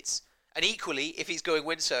and equally, if he's going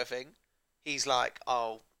windsurfing, he's like,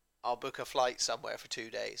 I'll book a flight somewhere for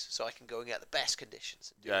 2 days so I can go and get the best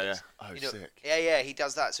conditions. Yeah, yeah. Oh, you know, sick. Yeah, he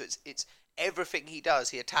does that. So it's everything he does,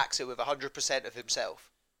 he attacks it with 100% of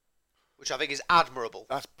himself, which I think is admirable.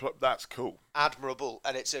 That's cool. Admirable,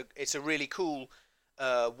 and it's a really cool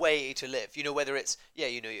way to live. You know, whether it's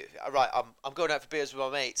right, I'm going out for beers with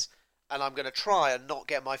my mates, and I'm going to try and not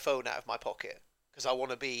get my phone out of my pocket because I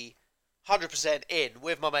want to be 100% in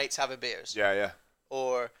with my mates having beers. Yeah, yeah.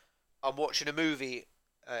 Or I'm watching a movie.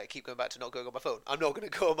 Keep going back to not going on my phone. I'm not going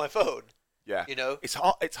to go on my phone. Yeah, you know, it's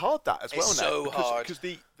hard. It's hard that as well it's now. So hard because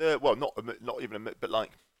the well, not even but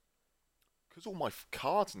like because all my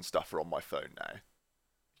cards and stuff are on my phone now.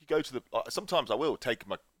 You go to the sometimes I will take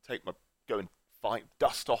my go and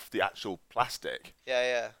dust off the actual plastic.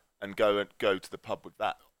 Yeah. And go to the pub with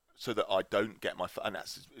that so that I don't get my phone. And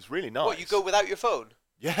it's really nice. What, you go without your phone?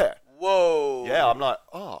 Yeah. Whoa. Yeah, I'm like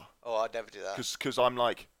Oh, I'd never do that. Because I'm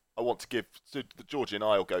like. I want to give. So Georgie and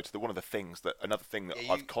I will go to another thing that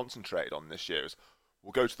I've concentrated on this year is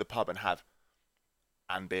we'll go to the pub and have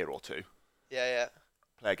a beer or two. Yeah.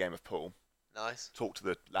 Play a game of pool. Nice. Talk to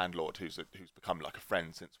the landlord who's become like a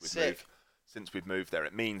friend since we've moved there.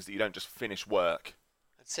 It means that you don't just finish work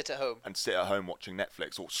and sit at home watching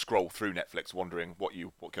Netflix or scroll through Netflix wondering what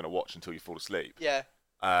you're going to watch until you fall asleep. Yeah.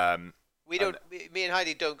 Me and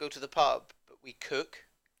Heidi don't go to the pub, but we cook.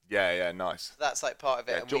 Yeah, nice. That's like part of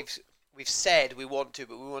it, and we've said we want to,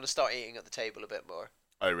 but we want to start eating at the table a bit more.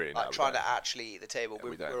 Oh, really? Like trying to actually eat at the table.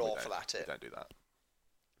 Yeah, we're awful at it. We don't do that.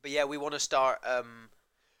 But yeah, we want to start.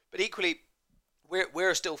 But equally,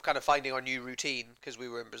 we're still kind of finding our new routine because we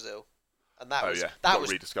were in Brazil, and that was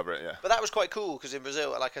rediscover it. Yeah. But that was quite cool because in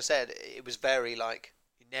Brazil, like I said, it was very like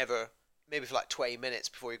you never. Maybe for like 20 minutes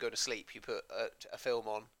before you go to sleep, you put a film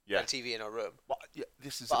on and a TV in our room. Well, yeah,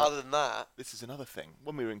 other than that... This is another thing.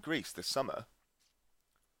 When we were in Greece this summer,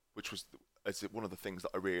 which was one of the things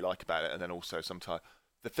that I really like about it, and then also sometimes...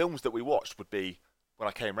 The films that we watched would be, when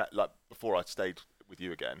I came like before I stayed with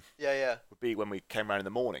you again... Yeah. ...would be when we came around in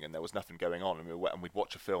the morning and there was nothing going on, and we'd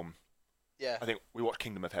watch a film. Yeah. I think we watched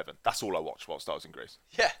Kingdom of Heaven. That's all I watched whilst I was in Greece.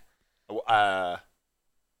 Yeah.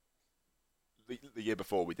 The year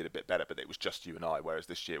before we did a bit better, but it was just you and I, whereas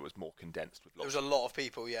this year was more condensed with lots. There was a lot of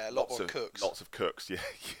people, a lot more cooks. Lots of cooks, yeah,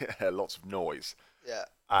 lots of noise. Yeah.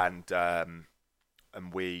 And I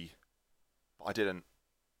didn't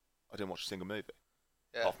watch a single movie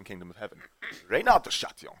apart from Kingdom of Heaven. Reynard de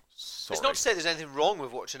Chatillon. Sorry. It's not to say there's anything wrong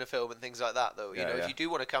with watching a film and things like that, though. You know, yeah. if you do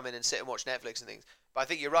want to come in and sit and watch Netflix and things, but I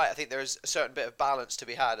think you're right. I think there's a certain bit of balance to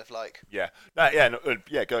be had of like. Yeah.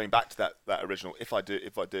 Going back to that original. If I do.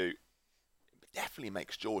 It definitely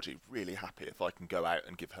makes Georgie really happy if I can go out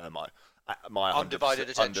and give her my undivided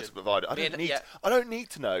attention. I don't need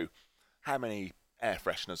to know how many air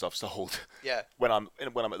fresheners I've sold. Yeah. when I'm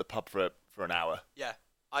at the pub for an hour. Yeah.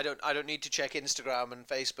 I don't need to check Instagram and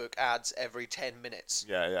Facebook ads every 10 minutes.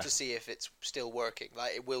 Yeah. To see if it's still working.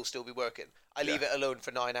 Like it will still be working. I leave it alone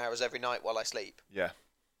for 9 hours every night while I sleep. Yeah. Do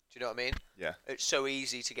you know what I mean? Yeah. It's so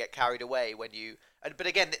easy to get carried away when you. But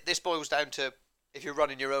again, this boils down to if you're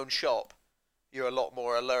running your own shop. You're a lot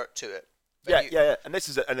more alert to it. Yeah. And it's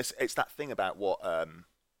that thing about what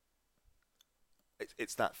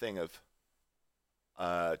it's that thing of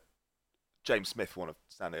James Smith, one of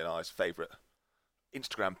Stanley and I's favourite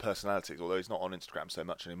Instagram personalities. Although he's not on Instagram so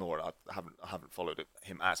much anymore, and I haven't followed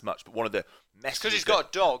him as much. But one of the messages because he's got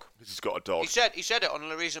a dog. Because he's got a dog. He said it on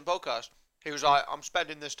a recent podcast. He was like, "I'm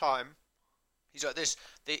spending this time." He's like this.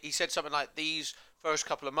 He said something like, "These first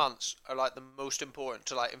couple of months are like the most important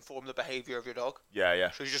to like inform the behaviour of your dog."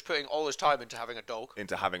 Yeah. So he's just putting all his time into having a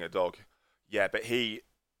dog. Yeah, but he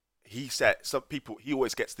said some people. He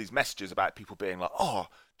always gets these messages about people being like, "Oh,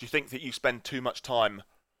 do you think that you spend too much time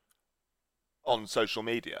on social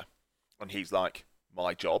media?" And he's like,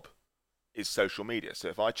 "My job is social media. So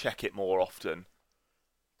if I check it more often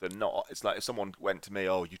than not, it's like if someone went to me,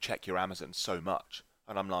 'Oh, you check your Amazon so much,'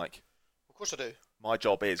 and I'm like, "Of course I do. My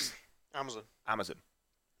job is Amazon.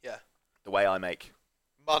 Yeah. The way I make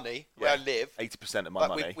money, where I live. 80% of my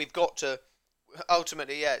money. But we've got to.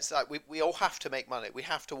 Ultimately, yeah, it's like we all have to make money. We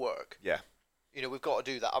have to work. Yeah. You know, we've got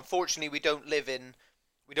to do that. Unfortunately, we don't live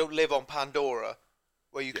on Pandora,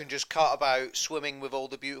 where you can just cut about swimming with all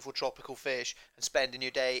the beautiful tropical fish and spending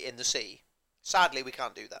your day in the sea. Sadly, we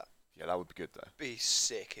can't do that. Yeah, that would be good though. Be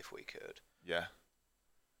sick if we could. Yeah.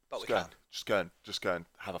 But just we can't. Just go and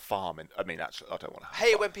have a farm. I mean, actually, I don't want to. I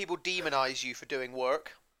hate it when people demonise you for doing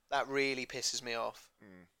work. That really pisses me off.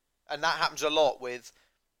 And that happens a lot with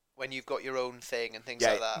when you've got your own thing and things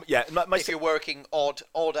like that. Yeah, if you're working odd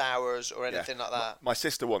hours or anything like that. My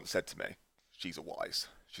sister once said to me, she's a wise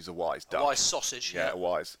duck. A wise sausage. Yeah, a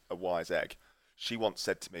wise egg. She once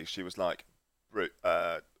said to me, she was like,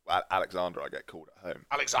 Alexander, I get called at home.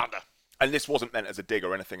 Alexander. And this wasn't meant as a dig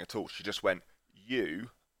or anything at all. She just went,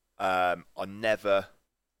 you're never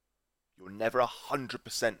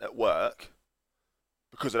 100% at work,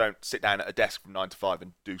 because I don't sit down at a desk from 9 to 5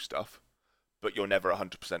 and do stuff, but you're never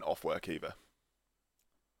 100% off work either.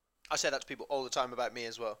 I say that to people all the time about me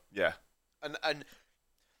as well. Yeah. And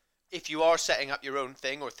if you are setting up your own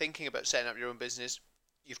thing or thinking about setting up your own business,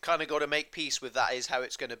 you've kind of got to make peace with that is how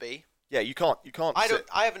it's going to be. Yeah, you can't.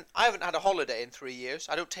 I haven't had a holiday in 3 years.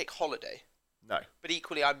 I don't take holiday. No. But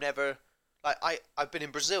equally, I've never I've been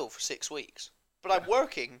in Brazil for 6 weeks, but I'm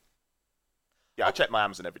working. Yeah, I check my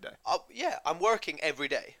Amazon every day. I'm working every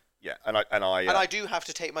day. Yeah, and I do have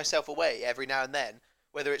to take myself away every now and then,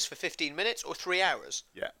 whether it's for 15 minutes or 3 hours.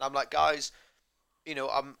 Yeah. And I'm like, guys,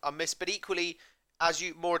 I'm miss, but equally, as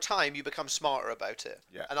you more time, you become smarter about it.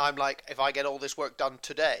 Yeah. And I'm like, if I get all this work done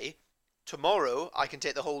today, tomorrow I can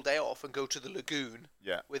take the whole day off and go to the lagoon.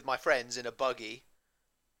 Yeah. With my friends in a buggy,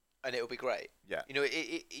 and it'll be great. Yeah.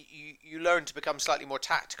 You learn to become slightly more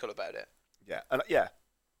tactical about it. Yeah. And yeah.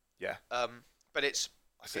 But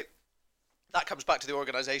that comes back to the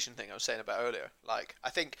organisation thing I was saying about earlier. Like,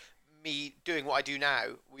 I think me doing what I do now,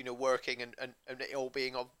 working and it all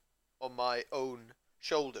being on my own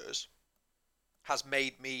shoulders has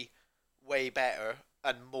made me way better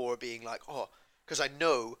and more being like, because I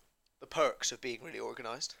know the perks of being really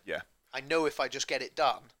organised. Yeah. I know if I just get it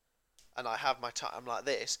done and I have my time like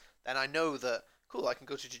this, then I know that, cool, I can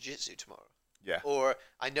go to jiu-jitsu tomorrow. Yeah. Or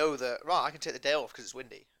I know that, right, I can take the day off because it's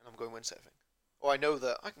windy and I'm going windsurfing. Or I know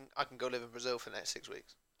that I can go live in Brazil for the next 6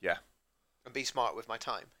 weeks. Yeah. And be smart with my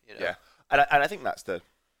time, Yeah. And I think that's for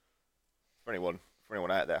anyone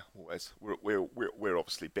out there, always, we're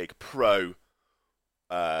obviously big pro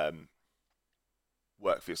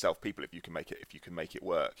work for yourself people if you can make it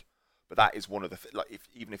work. But that is one of the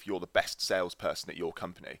even if you're the best salesperson at your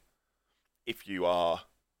company, if you are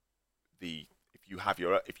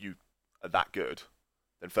that good,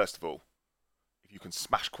 then first of all, if you can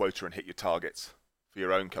smash quota and hit your targets for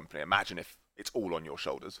your own company, imagine if it's all on your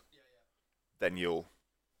shoulders. Then you'll.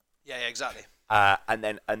 Yeah, exactly. And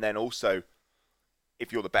then also,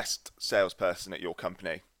 if you're the best salesperson at your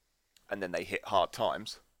company, and then they hit hard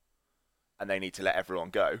times, and they need to let everyone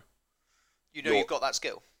go. You've got that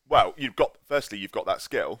skill. Well, you've got that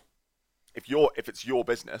skill. If it's your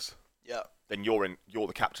business, yeah, then you're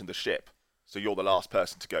the captain of the ship. So you're the last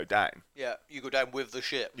person to go down. Yeah, you go down with the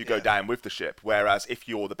ship. You go down with the ship. Whereas if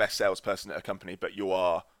you're the best salesperson at a company, but you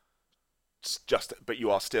are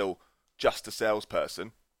still just a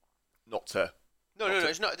salesperson, not to. No,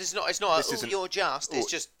 it's not. It's not. You're just.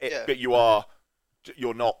 It's just. But you're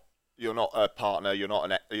not a partner. You've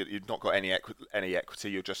not got any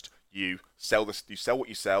equity. You sell what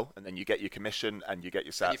you sell, and then you get your commission, and you get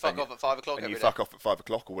your salary. And you fuck off at 5 o'clock. And you fuck off at 5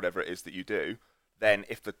 o'clock or whatever it is that you do. Then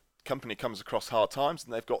if the company comes across hard times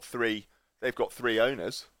and they've got three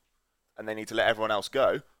owners, and they need to let everyone else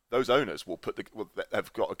go, those owners will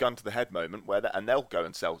have got a gun to the head moment and they'll go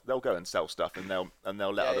and sell stuff, and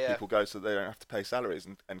they'll let other people go so they don't have to pay salaries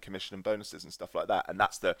and commission and bonuses and stuff like that. And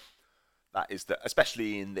that is the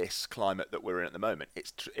especially in this climate that we're in at the moment,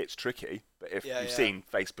 it's tricky. But if you've seen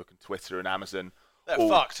Facebook and Twitter and Amazon, they're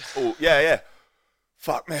fucked.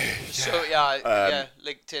 Fuck me. So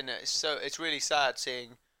LinkedIn. It's really sad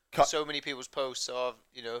seeing so many people's posts of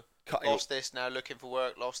lost this, now looking for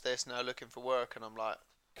work, lost this, now looking for work, and I'm like,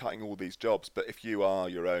 cutting all these jobs. But if you are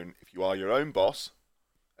your own boss,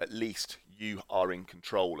 at least you are in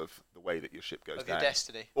control of the way that your ship goes down, your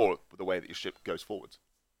destiny, or the way that your ship goes forwards.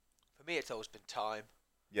 For me, it's always been time.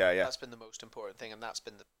 Yeah. That's been the most important thing, and that's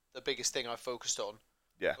been the biggest thing I've focused on.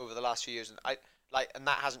 Yeah. Over the last few years, and and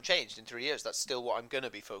that hasn't changed in 3 years. That's still what I'm going to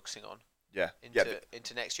be focusing on. Yeah.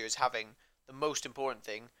 Into next year is having the most important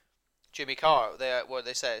thing. Jimmy Carr, what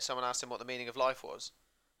they say, someone asked him what the meaning of life was,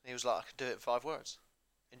 and he was like, I can do it in 5 words.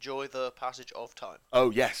 Enjoy the passage of time. Oh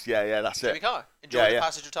yes, yeah, that's Jimmy it. Carr, enjoy the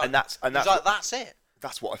passage of time. And that's that's it.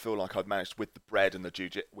 That's what I feel like I've managed with the bread and the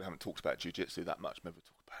jiu-jitsu. We haven't talked about jiu-jitsu that much. Maybe we'll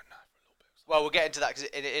talk about it now for a little bit. Well, we'll get into that because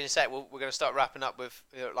in a sec we're going to start wrapping up with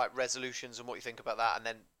like resolutions and what you think about that, and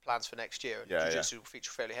then plans for next year. Yeah, Jiu-Jitsu will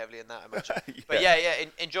feature fairly heavily in that, I imagine. Yeah.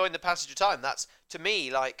 But enjoying the passage of time. That's, to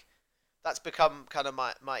me, like, that's become kind of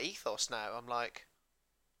my ethos now. I'm like,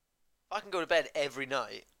 if I can go to bed every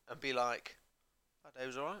night and be like, that day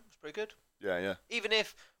was alright, it was pretty good. Yeah. Even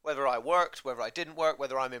if, whether I worked, whether I didn't work,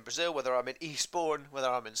 whether I'm in Brazil, whether I'm in Eastbourne, whether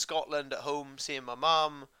I'm in Scotland at home seeing my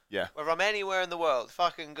mum, Yeah. whether I'm anywhere in the world, if I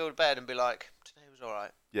can go to bed and be like, today was alright.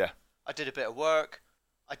 Yeah. I did a bit of work,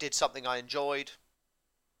 I did something I enjoyed,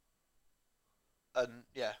 and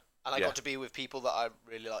I got to be with people that I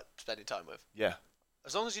really like spending time with. Yeah.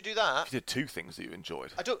 As long as you do that, You did 2 things that you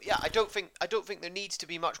enjoyed. I don't think there needs to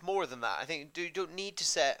be much more than that. I think you don't need to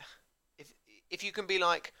set, if you can be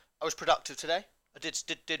like, I was productive today, I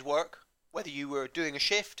did work, whether you were doing a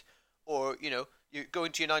shift or you're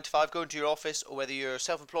going to your 9 to 5, going to your office, or whether you're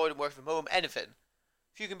self-employed and working from home, anything.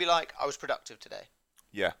 If you can be like, I was productive today.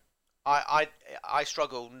 Yeah. I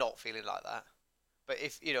struggle not feeling like that. But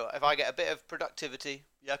if I get a bit of productivity,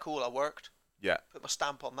 yeah, cool, I worked. Yeah. Put my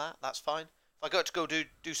stamp on that, that's fine. If I got to go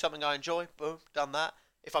do something I enjoy, boom, done that.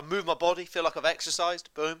 If I move my body, feel like I've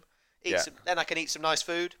exercised, boom. Then I can eat some nice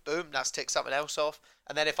food, boom, that's ticked something else off.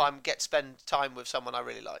 And then if I get to spend time with someone I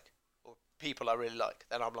really like, or people I really like,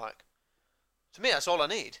 then I'm like, to me, that's all I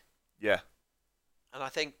need. Yeah. And I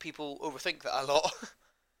think people overthink that a lot.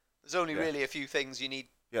 There's only really a few things you need.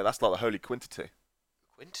 Yeah, that's like the holy quintity.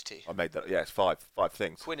 Quintity? I made that. Yeah, it's 5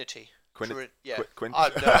 things. Quinity. Quintity. Quintity.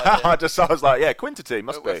 I was like, yeah, quintity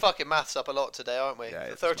must be. We're fucking maths up a lot today, aren't we? Yeah,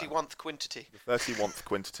 the 31st quintity. The 31st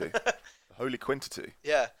quintity. The holy quintity.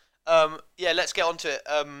 Yeah. Let's get on to it.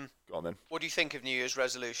 Go on then. What do you think of New Year's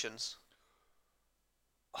resolutions?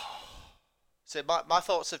 So my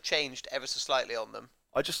thoughts have changed ever so slightly on them.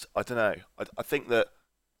 I don't know. I think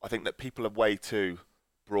that people are way too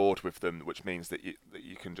broad with them, which means that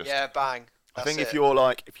you can just bang. I think if you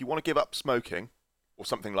want to give up smoking or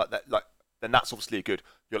something like that, then that's obviously a good.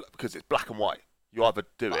 Because it's black and white. You either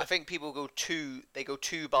do it. I think people go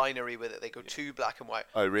too binary with it. They go too black and white.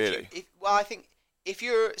 Oh really? I think if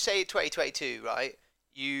you're, say, 2022, right?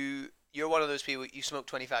 You're one of those people. You smoke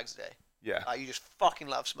 20 fags a day. Yeah. You just fucking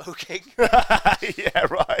love smoking. Yeah,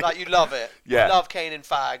 right. Like, you love it. Yeah. You love cane and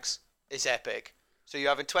fags. It's epic. So you're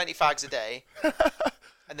having 20 fags a day,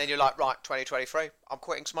 and then you're like, right, 2023, I'm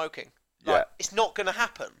quitting smoking. Like, Yeah. It's not going to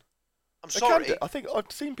happen. I'm They sorry. can do. I think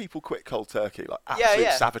I've seen people quit cold turkey, like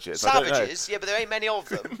absolute savages. I don't know. Savages, yeah, but there ain't many of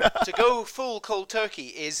them. To go full cold turkey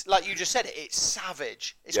is, like you just said it, it's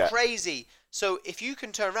savage. It's crazy. So if you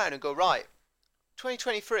can turn around and go, right,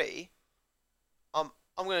 2023, I'm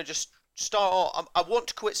going to just start off, I want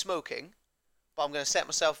to quit smoking, but I'm going to set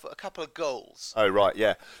myself a couple of goals. Oh, right,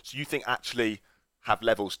 yeah. So you think actually have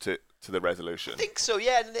levels to the resolution? I think so,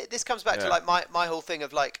 yeah. And this comes back to like my whole thing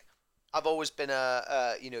of like, I've always been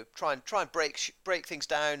try and break things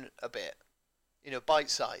down a bit, bite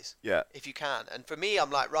size. Yeah. If you can. And for me,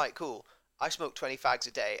 I'm like, right, cool. I smoke 20 fags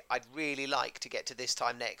a day. I'd really like to get to this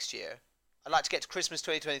time next year. I'd like to get to Christmas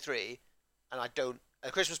 2023, and I don't.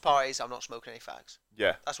 At Christmas parties, I'm not smoking any fags.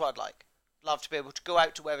 Yeah. That's what I'd like. Love to be able to go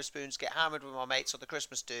out to Weatherspoons, get hammered with my mates on the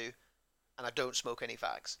Christmas do, and I don't smoke any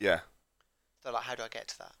fags. Yeah. They're like, how do I get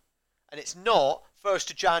to that? And it's not 1st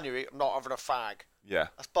of January, I'm not having a fag. Yeah.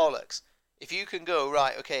 That's bollocks. If you can go,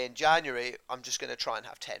 right, okay, in January, I'm just going to try and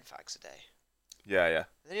have 10 fags a day. Yeah, yeah.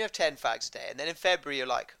 And then you have 10 fags a day. And then in February, you're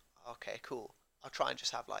like, okay, cool. I'll try and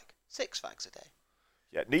just have like 6 fags a day.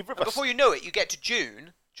 Yeah, neither of And us. before you know it, you get to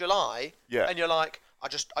June, July, Yeah. and you're like, I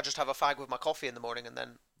just have a fag with my coffee in the morning, and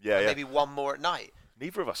then maybe one more at night.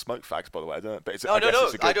 Neither of us smoke fags, by the way. I don't. But it's, No, I guess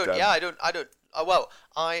it's a good, I don't. Yeah, I don't. Well,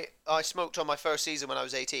 I smoked on my first season when I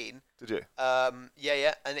was 18. Did you?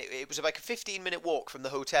 Yeah, and it was like a 15-minute walk from the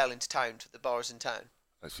hotel into town to the bars in town.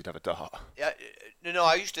 Oh, so you'd have a dart. Yeah, no,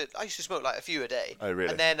 I used to smoke like a few a day. Oh, really?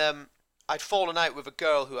 And then I'd fallen out with a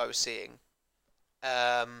girl who I was seeing.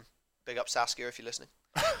 Big up Saskia if you're listening.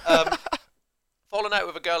 Fallen out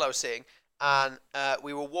with a girl I was seeing, and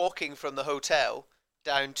we were walking from the hotel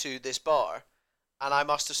down to this bar, and I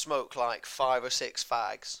must have smoked like 5 or 6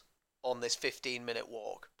 fags on this 15-minute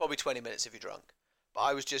walk. Probably 20 minutes if you're drunk. But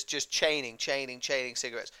I was just chaining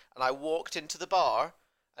cigarettes. And I walked into the bar,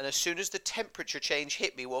 and as soon as the temperature change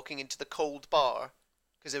hit me walking into the cold bar,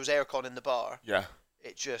 because there was aircon in the bar, Yeah.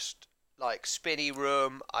 it just, like, spinny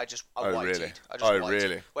room, I Oh, whited. really? I just whited.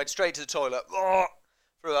 Really? Went straight to the toilet,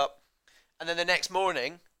 threw up. And then the next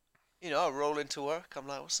morning, I roll into work. I'm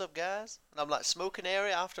like, what's up, guys? And I'm like, smoking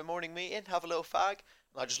area after morning meeting, have a little fag.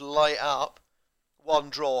 And I just light up, one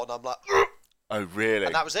draw, and I'm like, Oh, really?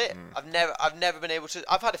 And that was it. I've never been able to.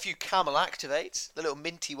 I've had a few Camel Activates, the little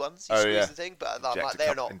minty ones. You squeeze the thing, but I'm like,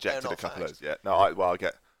 they're not. Injected a couple fags. of those. Yeah. No,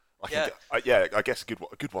 I guess a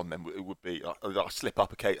good one then would be I slip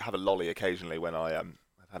up, have a lolly occasionally when I've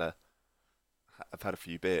had a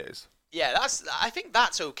few beers. Yeah, I think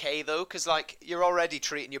that's okay though, because like you're already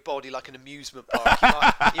treating your body like an amusement park.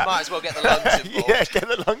 You might as well get the lungs involved. Yeah, get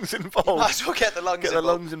the lungs involved. You might as well get the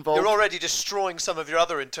lungs involved. You're already destroying some of your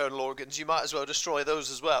other internal organs. You might as well destroy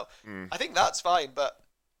those as well. I think that's fine, but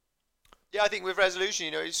yeah, I think with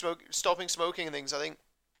resolution, stopping smoking and things.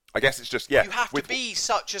 I guess it's just you have to be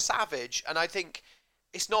such a savage, and I think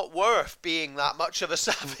it's not worth being that much of a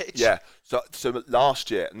savage. Yeah. So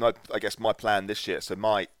last year, and I guess my plan this year. So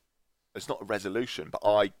it's not a resolution, but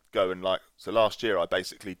I go and last year I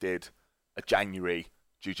basically did a January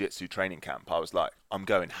jiu-jitsu training camp. I was like, I'm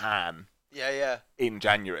going ham. Yeah. In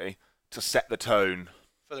January to set the tone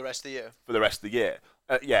for the rest of the year.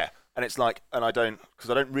 Yeah. And it's like, and I don't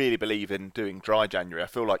really believe in doing dry January. I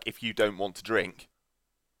feel like if you don't want to drink,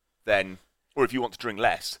 then, or if you want to drink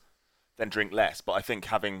less, then drink less. But I think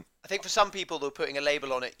for some people though, putting a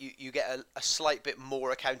label on it, you get a slight bit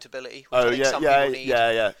more accountability.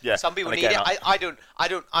 Yeah. Some people need it.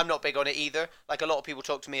 I'm not big on it either. Like a lot of people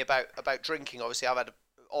talk to me about drinking. Obviously, I've had an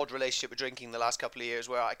odd relationship with drinking the last couple of years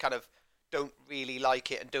where I kind of don't really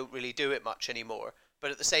like it and don't really do it much anymore.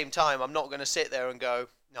 But at the same time, I'm not going to sit there and go,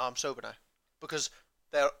 no, I'm sober now, because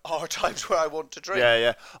there are times where I want to drink.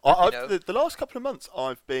 Yeah. The last couple of months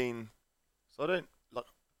I've been, so I don't like,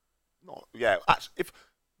 not yeah. Actually, if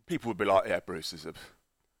people would be like, yeah, Bruce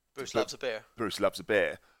loves a beer. Bruce loves a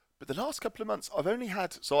beer. But the last couple of months I've only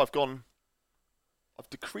had, so I've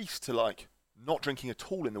decreased to like not drinking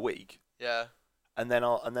at all in the week. Yeah. And then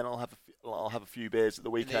I'll have a few beers at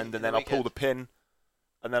the weekend, and then I'll pull the pin.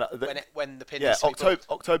 And then when the pin is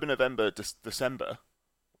October, November, December.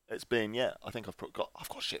 It's been I think I've got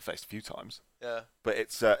shit faced a few times. Yeah. But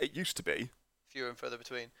it used to be fewer and further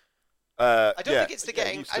between. I don't think it's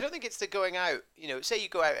I don't think it's the going out. Say you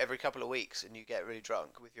go out every couple of weeks and you get really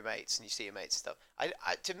drunk with your mates and you see your mates and stuff.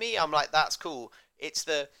 To me, I'm like, that's cool. It's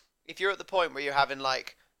if you're at the point where you're having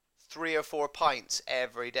like 3 or 4 pints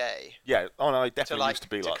every day. Yeah. Oh no, I definitely used to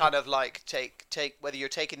be like. To kind of like take whether you're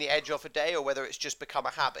taking the edge off a day or whether it's just become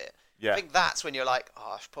a habit. Yeah. I think that's when you're like,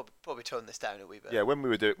 I should probably tone this down a wee bit. Yeah. When we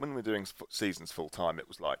were doing seasons full time, it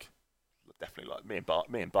was like. Definitely like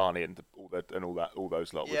me and Barney and all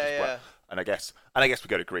those lot. Yeah. And I guess we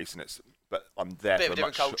go to Greece but I'm there for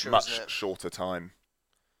a much shorter time.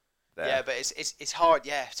 There. Yeah, but it's hard.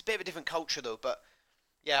 Yeah, it's a bit of a different culture though. But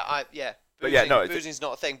yeah, boozing's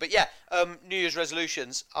not a thing. But yeah, New Year's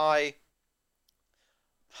resolutions. I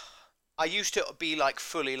used to be like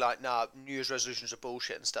fully like, nah, New Year's resolutions are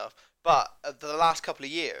bullshit and stuff. But the last couple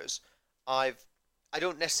of years, I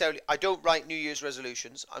don't write New Year's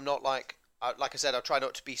resolutions. I'm not like I said, I try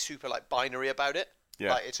not to be super like binary about it.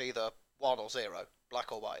 Yeah. Like it's either 1 or 0,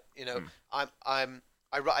 black or white. I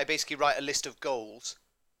basically write a list of goals.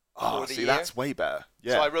 Oh, see, that's way better.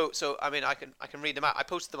 Yeah. So I wrote. I can read them out. I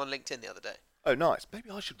posted them on LinkedIn the other day. Oh, nice. Maybe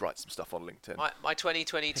I should write some stuff on LinkedIn. My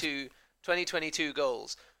 2022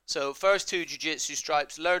 goals. So first 2 jiu-jitsu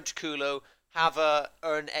stripes, learn Takulo,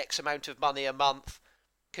 earn X amount of money a month,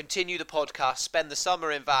 continue the podcast, spend the summer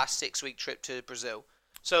in Vast 6-week trip to Brazil.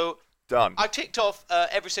 So done. I ticked off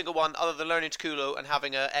every single one other than learning Takulo and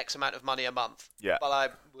having a X amount of money a month. Yeah. But I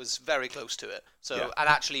was very close to it. So and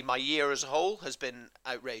actually my year as a whole has been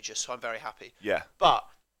outrageous. So I'm very happy. Yeah. But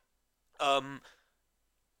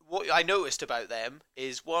what I noticed about them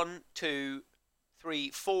is 1, 2, 3,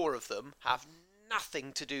 4 of them have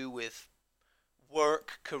nothing to do with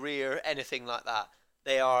work, career, anything like that.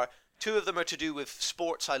 2 of them are to do with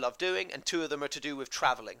sports I love doing, and 2 of them are to do with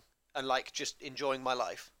traveling and like just enjoying my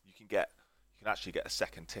life. You can actually get a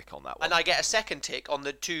second tick on that one. And I get a second tick on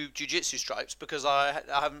the 2 jiu-jitsu stripes because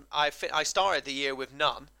I started the year with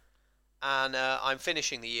none, and I'm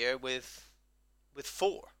finishing the year with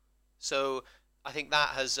 4. So I think that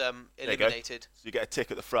has eliminated. So you get a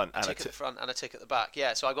tick at the front and a tick at the front and a tick at the back.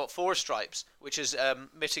 Yeah, so I got 4 stripes, which has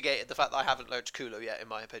mitigated the fact that I haven't learned Takulo yet, in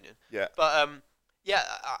my opinion. Yeah. But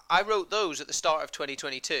I wrote those at the start of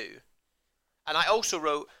 2022, and I also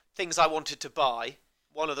wrote things I wanted to buy.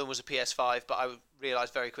 One of them was a PS5, but I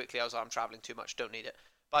realised very quickly I'm travelling too much, don't need it.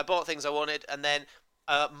 But I bought things I wanted, and then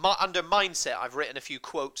under mindset, I've written a few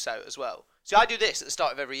quotes out as well. So I do this at the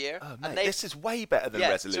start of every year. Oh, mate, this is way better than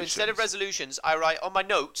resolutions. So instead of resolutions, I write on my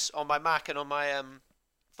notes, on my Mac and on my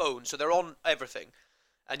phone, so they're on everything.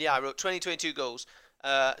 And I wrote 2022 goals.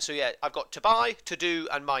 I've got to buy, to do,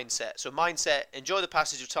 and mindset. So mindset, enjoy the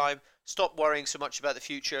passage of time. Stop worrying so much about the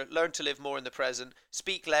future. Learn to live more in the present.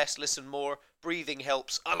 Speak less, listen more. Breathing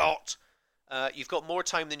helps a lot. You've got more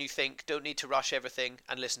time than you think. Don't need to rush everything,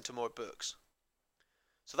 and listen to more books.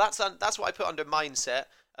 So that's what I put under mindset.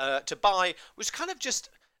 To buy was kind of just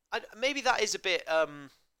maybe that is a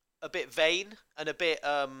bit vain and a bit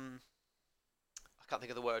I can't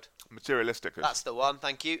think of the word. Materialistic. That's the one.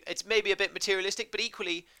 Thank you. It's maybe a bit materialistic, but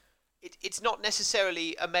equally, it's not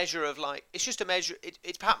necessarily a measure of like. It's just a measure.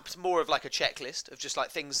 It's perhaps more of like a checklist of just like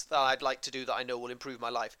things that I'd like to do that I know will improve my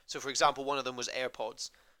life. So, for example, one of them was AirPods.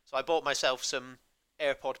 So I bought myself some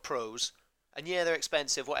AirPod Pros, and yeah, they're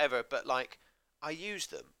expensive, whatever. But like, I use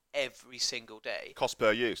them every single day. Cost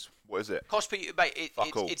per use. What is it? Cost per use, mate.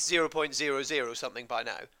 It's 0.00 something by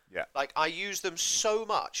now. Yeah. Like I use them so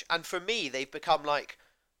much, and for me, they've become like.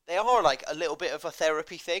 They are like a little bit of a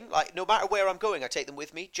therapy thing. Like no matter where I'm going, I take them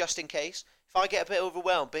with me just in case. If I get a bit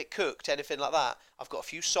overwhelmed, a bit cooked, anything like that, I've got a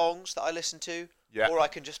few songs that I listen to. Yeah. Or I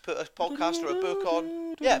can just put a podcast or a book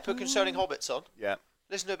on. Yeah, put Concerning Hobbits on. Yeah.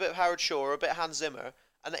 Listen to a bit of Howard Shore or a bit of Hans Zimmer,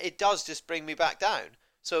 and it does just bring me back down.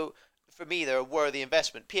 So for me, they're a worthy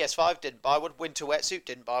investment. PS5 didn't buy one. Winter Wetsuit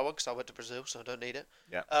didn't buy one because I went to Brazil, so I don't need it.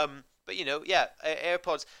 Yeah. But you know, yeah,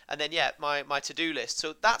 AirPods, and then yeah, my to-do list.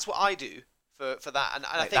 So that's what I do. For that, and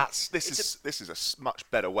I think this is a much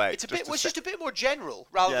better way. It's just a bit more general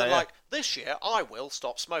rather than like this year I will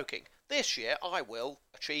stop smoking. This year I will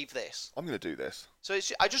achieve this. I'm going to do this. So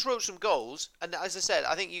I just wrote some goals, and as I said,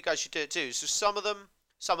 I think you guys should do it too. So some of them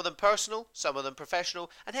personal, some of them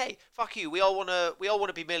professional, and hey, fuck you. We all want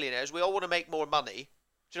to be millionaires. We all want to make more money.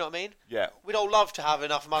 Do you know what I mean? Yeah. We'd all love to have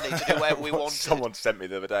enough money to do whatever we wanted. Someone sent me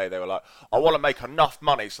the other day, they were like, I want to make enough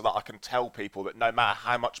money so that I can tell people that no matter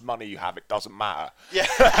how much money you have, it doesn't matter. Yeah.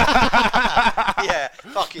 Yeah,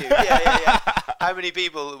 fuck you. Yeah. How many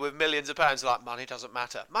people with millions of pounds are like, money doesn't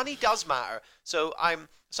matter? Money does matter. So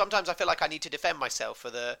sometimes I feel like I need to defend myself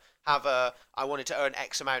for I wanted to earn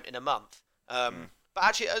X amount in a month. But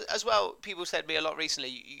actually, as well, people said to me a lot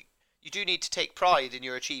recently, you do need to take pride in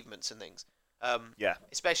your achievements and things. Yeah.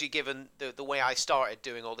 Especially given the way I started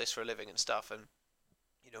doing all this for a living and stuff, and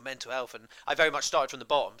you know, mental health, and I very much started from the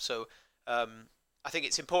bottom. So I think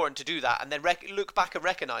it's important to do that, and then look back and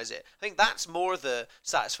recognise it. I think that's more the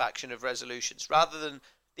satisfaction of resolutions rather than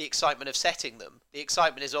the excitement of setting them. The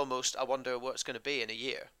excitement is almost, I wonder what's going to be in a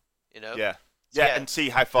year. You know? Yeah. So, and see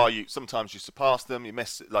how far sometimes you surpass them, you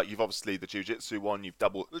miss, like you've obviously the jiu-jitsu one, you've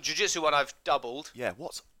doubled. The jiu-jitsu one I've doubled. Yeah,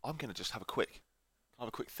 I'm going to just have a quick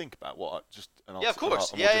think about what of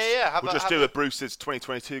course. We'll just do a Bruce's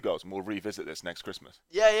 2022 goals, and we'll revisit this next Christmas.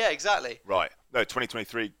 Yeah, exactly. Right. No,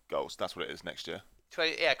 2023 goals. That's what it is next year.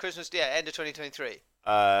 Christmas. Yeah, end of 2023.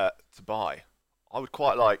 To buy, I would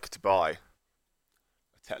quite like to buy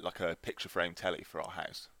like a picture frame telly for our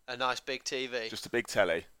house. A nice big TV. Just a big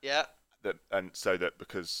telly. Yeah.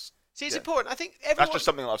 Because. See, it's important. I think everyone... That's just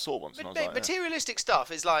something that I saw once. Materialistic stuff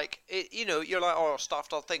is like, you're like, oh,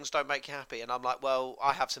 things don't make you happy. And I'm like, well,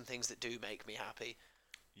 I have some things that do make me happy.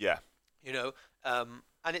 Yeah. You know?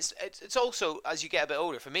 And it's also, as you get a bit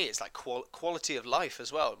older, for me, it's like quality of life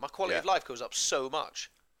as well. My quality of life goes up so much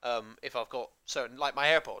if I've got certain, like my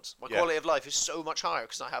AirPods. My quality of life is so much higher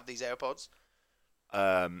because I have these AirPods.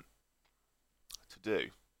 To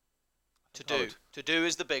do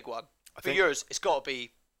is the big one. For yours, it's got to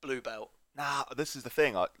be blue belt. Nah, this is the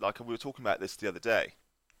thing. We were talking about this the other day.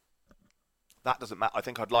 That doesn't matter. I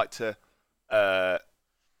think I'd like to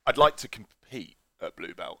compete at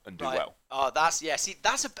blue belt and do well. Oh, that's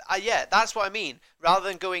what I mean. Rather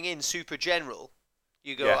than going in super general,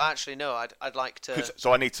 you go. Actually, no. I'd like to.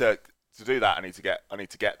 So I need to do that. I need to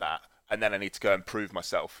get that, and then I need to go and prove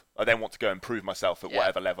myself. I then want to go and prove myself at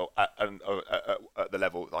whatever level at the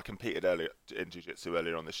level I competed earlier in jiu-jitsu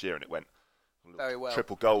earlier on this year, and it went. Very well.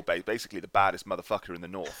 Triple gold, basically the baddest motherfucker in the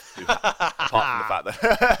north. Apart from the fact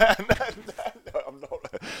that no, I'm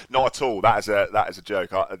not at all. That is a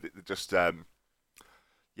joke. I'm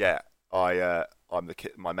the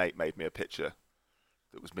kid. My mate made me a picture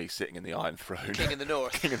that was me sitting in the Iron Throne. King in the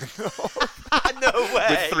North. King in the North. No way.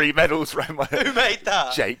 With 3 medals around my head. Who made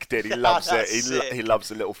that? Jake did. He loves it. He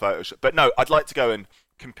loves a little Photoshop. But no, I'd like to go and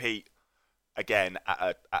compete again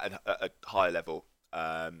at a higher level.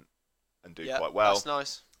 And do quite well. That's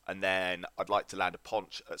nice. And then I'd like to land a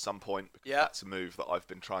ponch at some point because that's a move that I've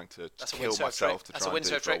been trying to kill myself to try and do. That's a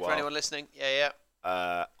windsurf trick for anyone listening. Yeah.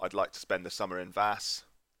 I'd like to spend the summer in Vass.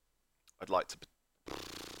 I'd like to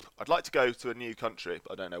go to a new country,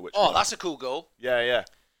 but I don't know which one. Oh, that's a cool goal. Yeah.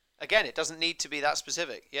 Again, it doesn't need to be that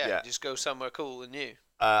specific. Yeah. Just go somewhere cool and new.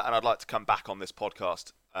 And I'd like to come back on this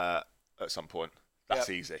podcast at some point.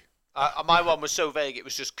 That's easy. My one was so vague, it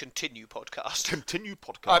was just continue podcast. Continue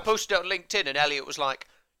podcast. I posted it on LinkedIn, and Elliot was like,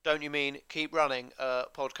 "Don't you mean keep running a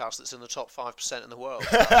podcast that's in the top 5% in the world?"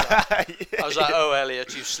 I was like, "Oh,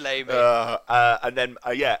 Elliot, you slay me." And then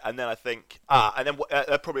I think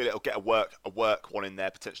probably get a work one in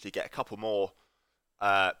there, potentially get a couple more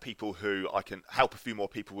people who I can help, a few more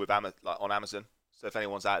people with on Amazon. So if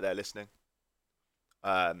anyone's out there listening,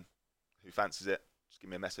 who fancies it, just give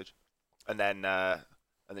me a message, and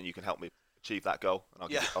then you can help me achieve that goal,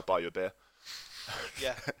 and I'll buy you a beer.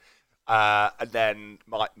 Yeah. And then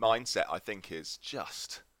my mindset, I think, is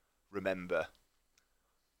just remember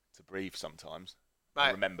to breathe sometimes. Right.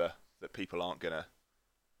 And remember that people aren't gonna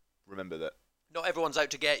remember that. Not everyone's out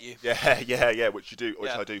to get you. Yeah. Which you do,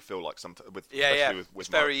 which I do feel like sometimes with. With it's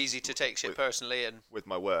very easy to take shit personally, and with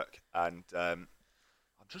my work, and I'm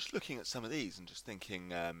just looking at some of these and just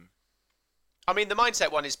thinking. I mean, the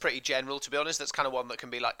mindset one is pretty general, to be honest. That's kind of one that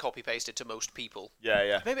can be like copy pasted to most people.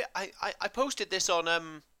 Yeah. Maybe I posted this on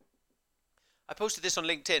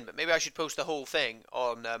LinkedIn, but maybe I should post the whole thing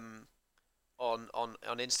on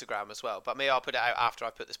Instagram as well. But maybe I'll put it out after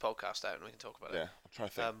I put this podcast out, and we can talk about it. Yeah, I'm trying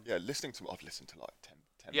to think. I've listened to like 10.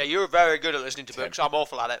 Yeah, you're very good at listening to books. I'm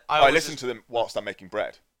awful at it. I listen to them whilst I'm making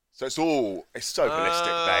bread. So it's so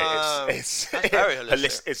holistic, mate. It's very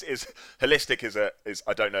holistic. Holistic is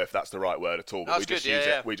I don't know if that's the right word at all, but that's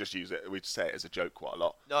we just use it. We just say it as a joke quite a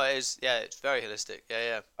lot. No, it is. Yeah, it's very holistic.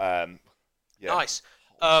 Yeah. Yeah. Nice.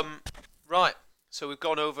 Right. So we've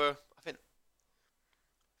gone over. I think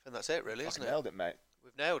that's it, really, isn't it? Nailed it, mate.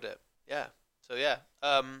 We've nailed it. Yeah. So yeah.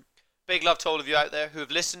 Big love to all of you out there who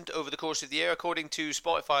have listened over the course of the year. According to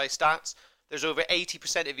Spotify stats, there's over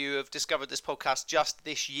 80% of you who have discovered this podcast just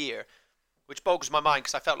this year, which boggles my mind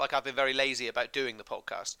because I felt like I've been very lazy about doing the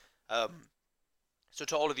podcast. So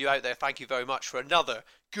to all of you out there, thank you very much for another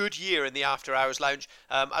good year in the After Hours Lounge.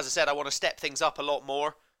 As I said, I want to step things up a lot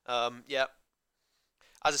more.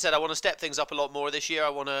 As I said, I want to step things up a lot more this year. I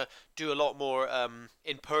want to do a lot more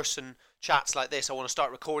in-person chats like this. I want to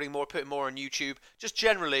start recording more, putting more on YouTube. Just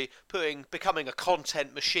generally becoming a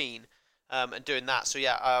content machine and doing that. So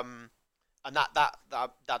yeah, and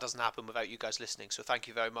that doesn't happen without you guys listening. So thank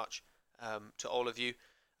you very much to all of you.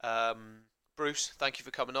 Bruce, thank you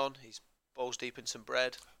for coming on. He's balls deep in some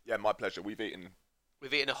bread. Yeah, my pleasure. We've eaten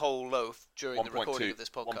a whole loaf during the recording of this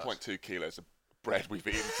podcast. 1.2 kilos of bread we've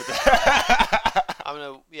eaten today. I'm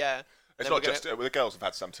gonna, yeah. It's not just the girls have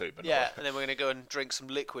had some too, but yeah. And then we're gonna go and drink some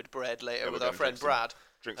liquid bread later with our friend Brad.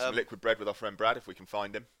 Drink some liquid bread with our friend Brad if we can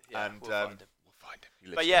find him. Yeah, and we'll find him. We'll find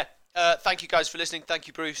him. But yeah, thank you guys for listening. Thank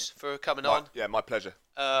you, Bruce, for coming on. Yeah, my pleasure.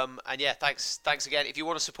 And yeah, thanks again. If you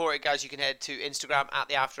want to support it, guys, you can head to Instagram at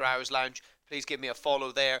the After Hours Lounge. Please give me a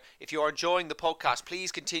follow there. If you are enjoying the podcast,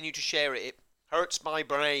 please continue to share it. It hurts my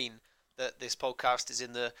brain that this podcast is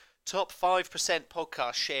in the top 5%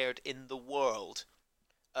 podcast shared in the world.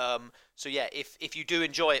 So yeah, if you do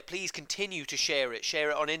enjoy it, please continue to share it.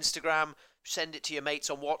 Share it on Instagram, send it to your mates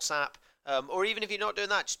on WhatsApp, or even if you're not doing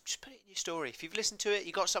that, just put it in your story. If you've listened to it,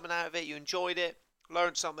 you got something out of it, you enjoyed it,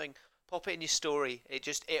 learned something, pop it in your story.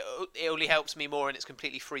 It only helps me more, and it's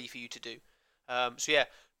completely free for you to do. So yeah,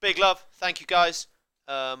 big love. Thank you guys,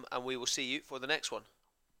 and we will see you for the next one.